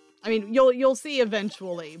 I mean, you'll see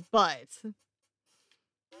eventually, but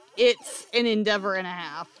it's an endeavor and a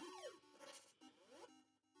half.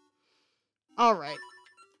 All right.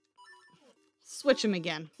 Switch him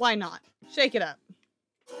again. Why not? Shake it up.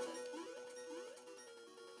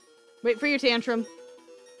 Wait for your tantrum.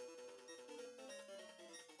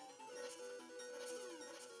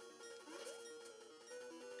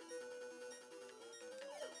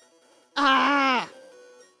 Ah!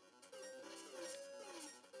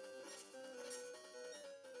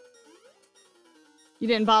 You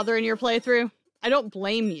didn't bother in your playthrough? I don't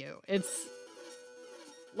blame you. It's,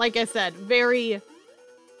 like I said,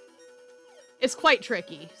 it's quite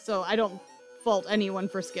tricky, so I don't fault anyone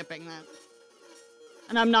for skipping that.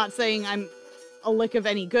 And I'm not saying I'm a lick of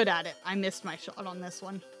any good at it. I missed my shot on this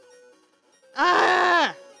one.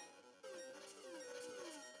 Ah!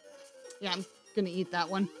 Yeah, I'm gonna eat that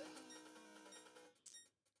one.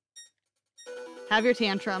 Have your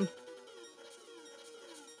tantrum.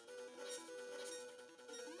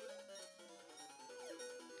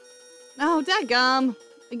 Oh, dadgum.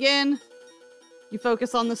 Again. You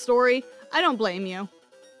focus on the story. I don't blame you.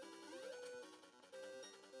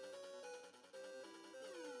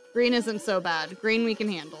 Green isn't so bad. Green we can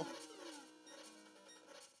handle.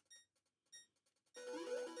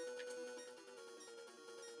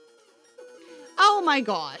 Oh my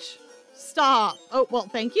gosh. Stop. Oh, well,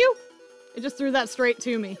 thank you. It just threw that straight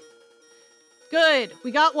to me. Good.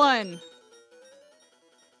 We got one.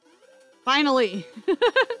 Finally.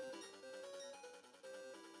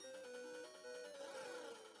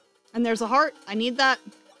 And there's a heart. I need that.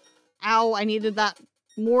 Ow, I needed that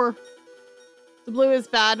more. The blue is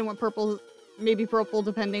bad and what purple, maybe purple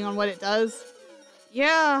depending on what it does.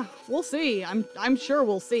 Yeah, we'll see. I'm sure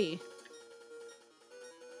we'll see.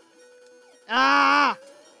 Ah!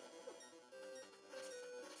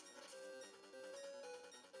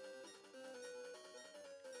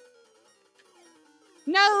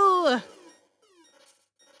 No!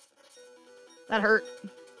 That hurt.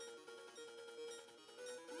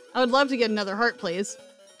 I would love to get another heart, please.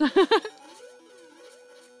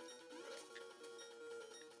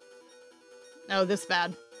 Oh, this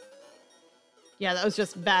bad. Yeah, that was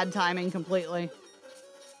just bad timing completely.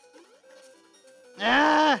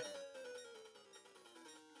 Ah!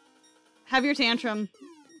 Have your tantrum.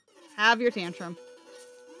 Have your tantrum.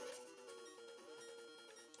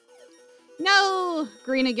 No!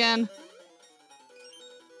 Green again.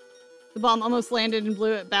 The bomb almost landed in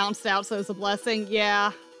blue. It bounced out, so it was a blessing.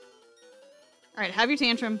 Yeah. Alright, have your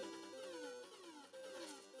tantrum.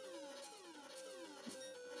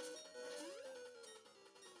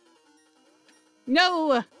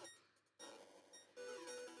 No!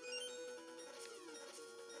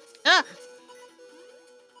 Ah!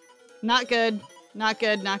 Not good. Not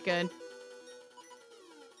good, not good.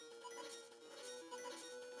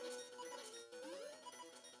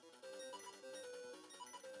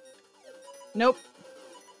 Nope.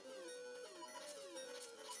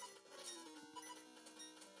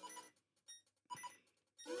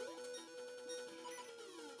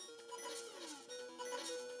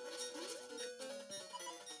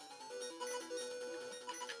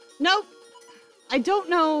 Nope. I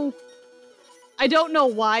don't know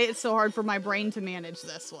why it's so hard for my brain to manage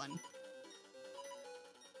this one.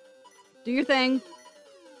 Do your thing.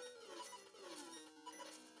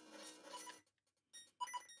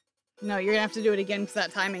 No, you're gonna have to do it again because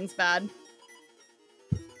that timing's bad.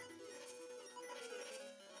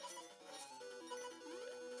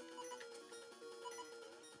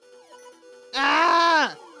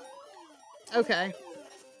 Ah! Okay.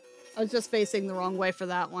 I was just facing the wrong way for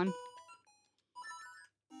that one.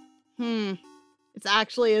 It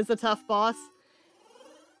actually is a tough boss.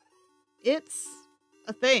 It's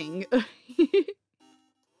a thing.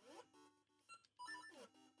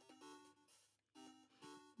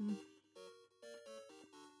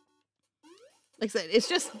 Like I said, it's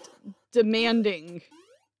just demanding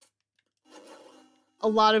a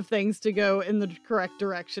lot of things to go in the correct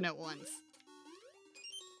direction at once.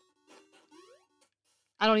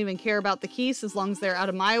 I don't even care about the keys as long as they're out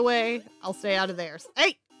of my way. I'll stay out of theirs.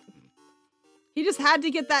 Hey! He just had to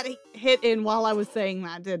get that hit in while I was saying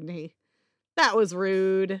that, didn't he? That was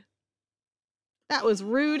rude. That was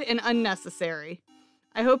rude and unnecessary.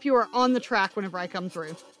 I hope you are on the track whenever I come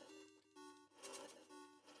through.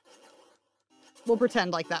 We'll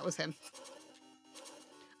pretend like that was him.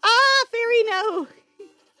 Ah, fairy, no!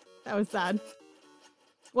 That was sad.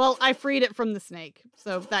 Well, I freed it from the snake,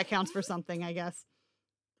 so that counts for something, I guess.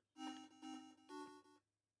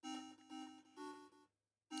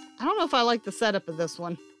 I don't know if I like the setup of this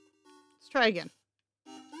one. Let's try again.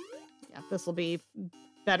 Yeah, this will be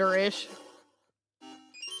better-ish.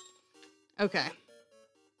 Okay.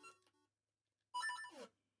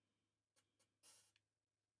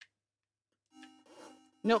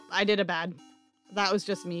 Nope, I did a bad. That was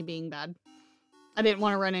just me being bad. I didn't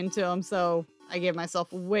want to run into him, so I gave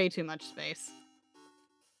myself way too much space.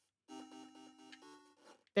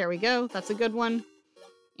 There we go. That's a good one.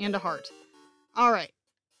 And a heart. All right.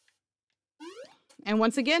 And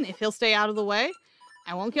once again, if he'll stay out of the way,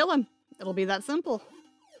 I won't kill him. It'll be that simple.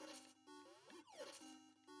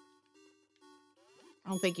 I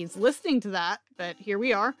don't think he's listening to that, but here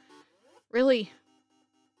we are. Really?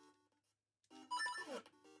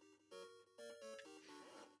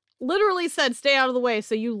 Literally said stay out of the way,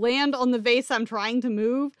 so you land on the vase I'm trying to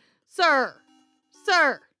move? Sir!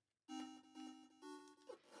 Sir!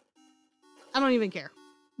 I don't even care.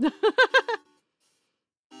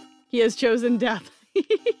 He has chosen death. I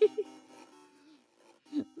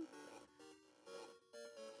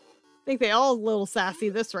think they all a little sassy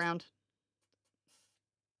this round.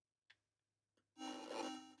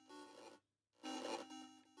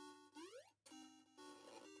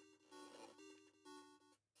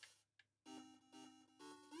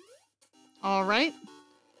 All right.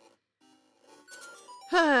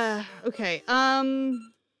 Okay,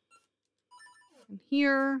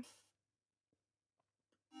 here.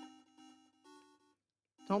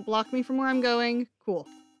 Don't block me from where I'm going. Cool.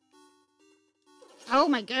 Oh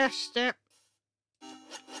my gosh, step.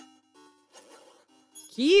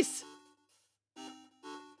 Keys.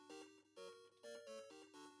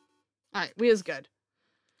 Alright, we is good.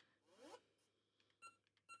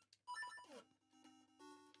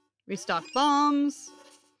 Restock bombs.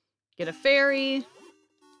 Get a fairy.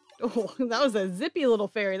 Oh, that was a zippy little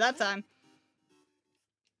fairy that time.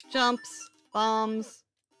 Jumps. Bombs.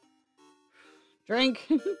 Drink.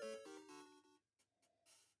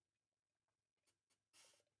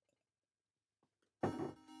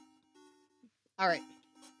 Alright.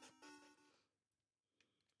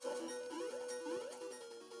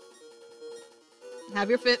 Have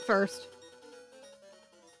your fit first.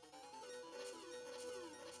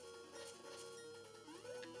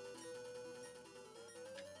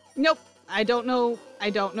 Nope. I don't know. I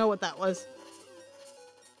don't know what that was.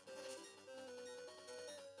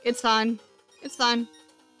 It's fine. It's fine.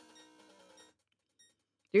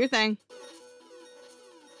 Do your thing.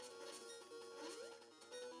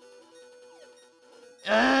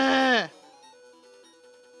 Ugh.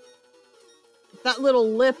 That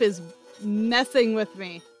little lip is messing with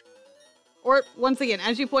me. Or, once again,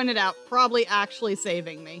 as you pointed out, probably actually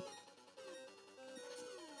saving me.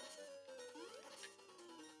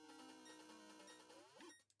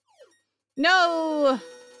 No!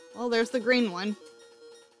 Well, there's the green one.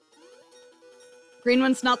 Green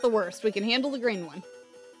one's not the worst. We can handle the green one.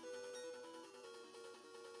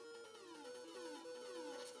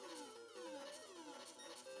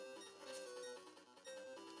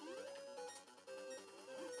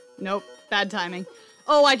 Nope. Bad timing.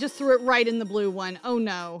 Oh, I just threw it right in the blue one. Oh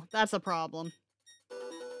no. That's a problem.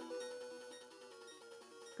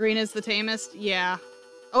 Green is the tamest? Yeah.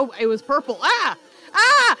 Oh, it was purple. Ah!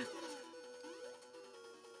 Ah!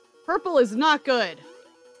 Purple is not good.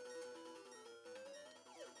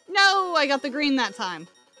 No, I got the green that time.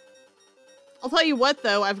 I'll tell you what,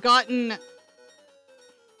 though. I've gotten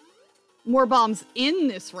more bombs in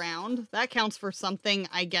this round. That counts for something,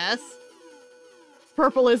 I guess.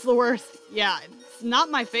 Purple is the worst. Yeah, it's not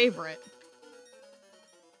my favorite.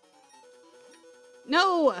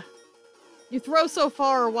 No! You throw so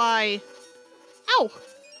far, why? Ow!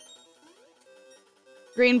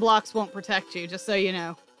 Green blocks won't protect you, just so you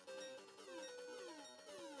know.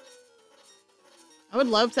 I would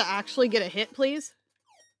love to actually get a hit, please.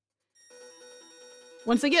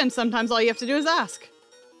 Once again, sometimes all you have to do is ask.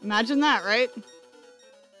 Imagine that, right?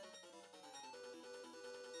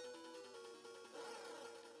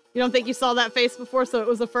 You don't think you saw that face before, so it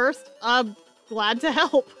was a first? Glad to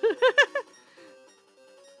help.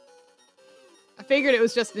 I figured it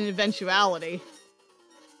was just an eventuality.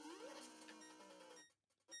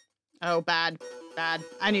 Oh, bad. Bad.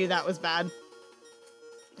 I knew that was bad.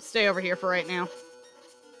 Stay over here for right now.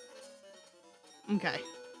 Okay.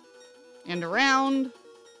 And around.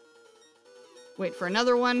 Wait for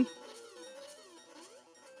another one.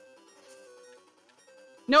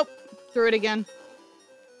 Nope. Threw it again.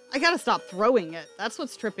 I gotta stop throwing it. That's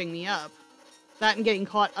what's tripping me up. That and getting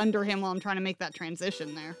caught under him while I'm trying to make that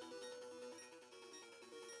transition there.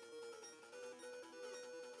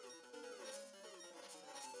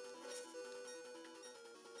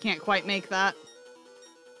 Can't quite make that.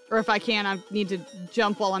 Or if I can, I need to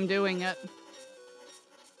jump while I'm doing it.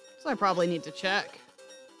 So I probably need to check.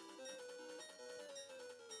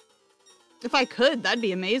 If I could, that'd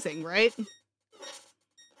be amazing, right?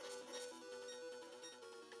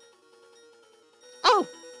 Oh!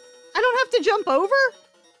 I don't have to jump over?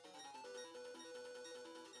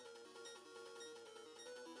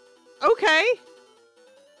 Okay.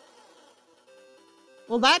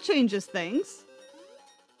 Well, that changes things.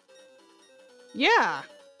 Yeah,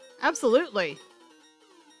 absolutely.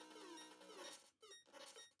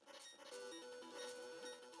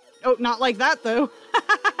 Oh, not like that, though.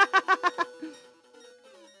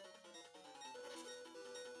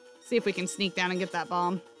 See if we can sneak down and get that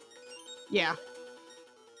bomb. Yeah.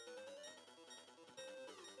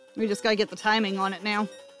 We just gotta get the timing on it now.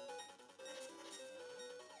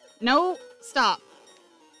 No, stop.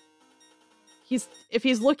 If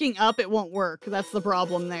he's looking up, it won't work. That's the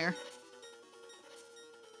problem there.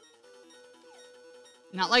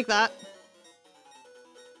 Not like that.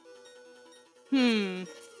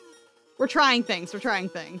 We're trying things. We're trying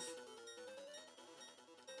things.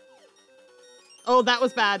 Oh, that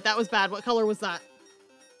was bad. That was bad. What color was that?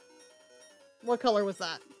 What color was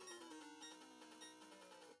that?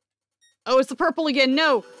 Oh, it's the purple again.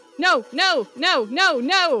 No. No, no, no, no,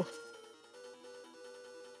 no.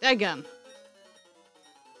 Daggum.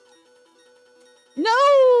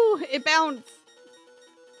 No! It bounced.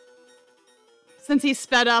 Since he's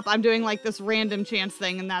sped up, I'm doing like this random chance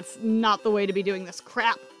thing, and that's not the way to be doing this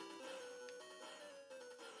crap.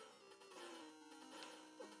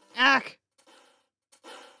 Ack.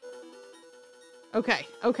 Okay,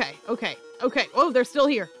 okay, okay, okay. Oh, they're still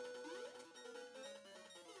here.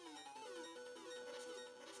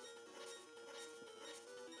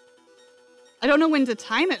 I don't know when to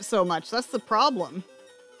time it so much. That's the problem.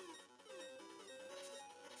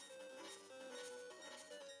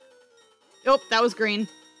 Oh, that was green.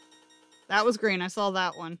 That was green. I saw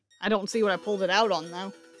that one. I don't see what I pulled it out on,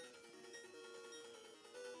 though.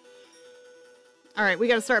 Alright, we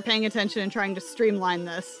gotta start paying attention and trying to streamline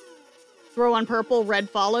this. Throw on purple, red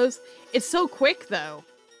follows. It's so quick, though.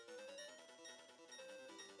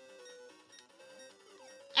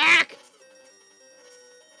 Ack!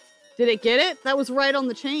 Did it get it? That was right on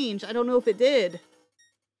the change. I don't know if it did.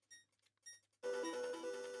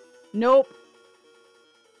 Nope.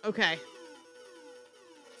 Okay.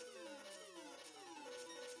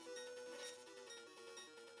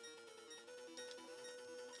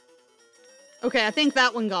 Okay, I think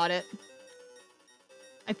that one got it.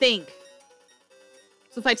 I think.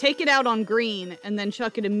 So if I take it out on green and then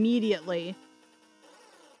chuck it immediately,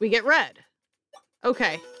 we get red.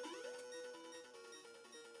 Okay.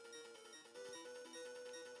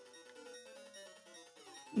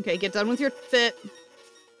 Okay, get done with your fit.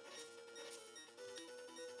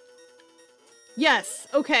 Yes.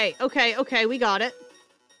 Okay, okay, okay, we got it.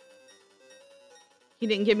 He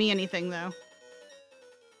didn't give me anything, though.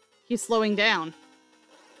 He's slowing down.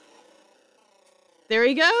 There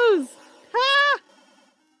he goes! Ha!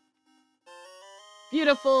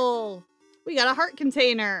 Beautiful! We got a heart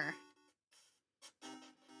container!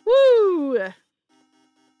 Woo!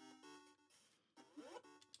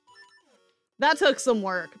 That took some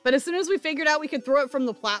work, but as soon as we figured out we could throw it from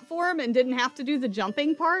the platform and didn't have to do the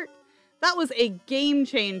jumping part, that was a game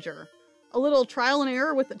changer. A little trial and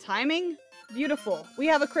error with the timing. Beautiful. We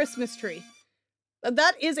have a Christmas tree.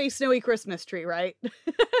 That is a snowy Christmas tree, right?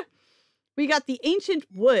 We got the Ancient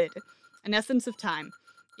Wood, an essence of time.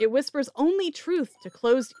 It whispers only truth to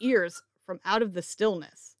closed ears from out of the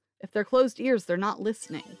stillness. If they're closed ears, they're not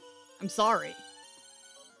listening. I'm sorry.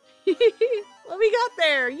 Well, we got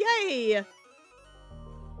there. Yay!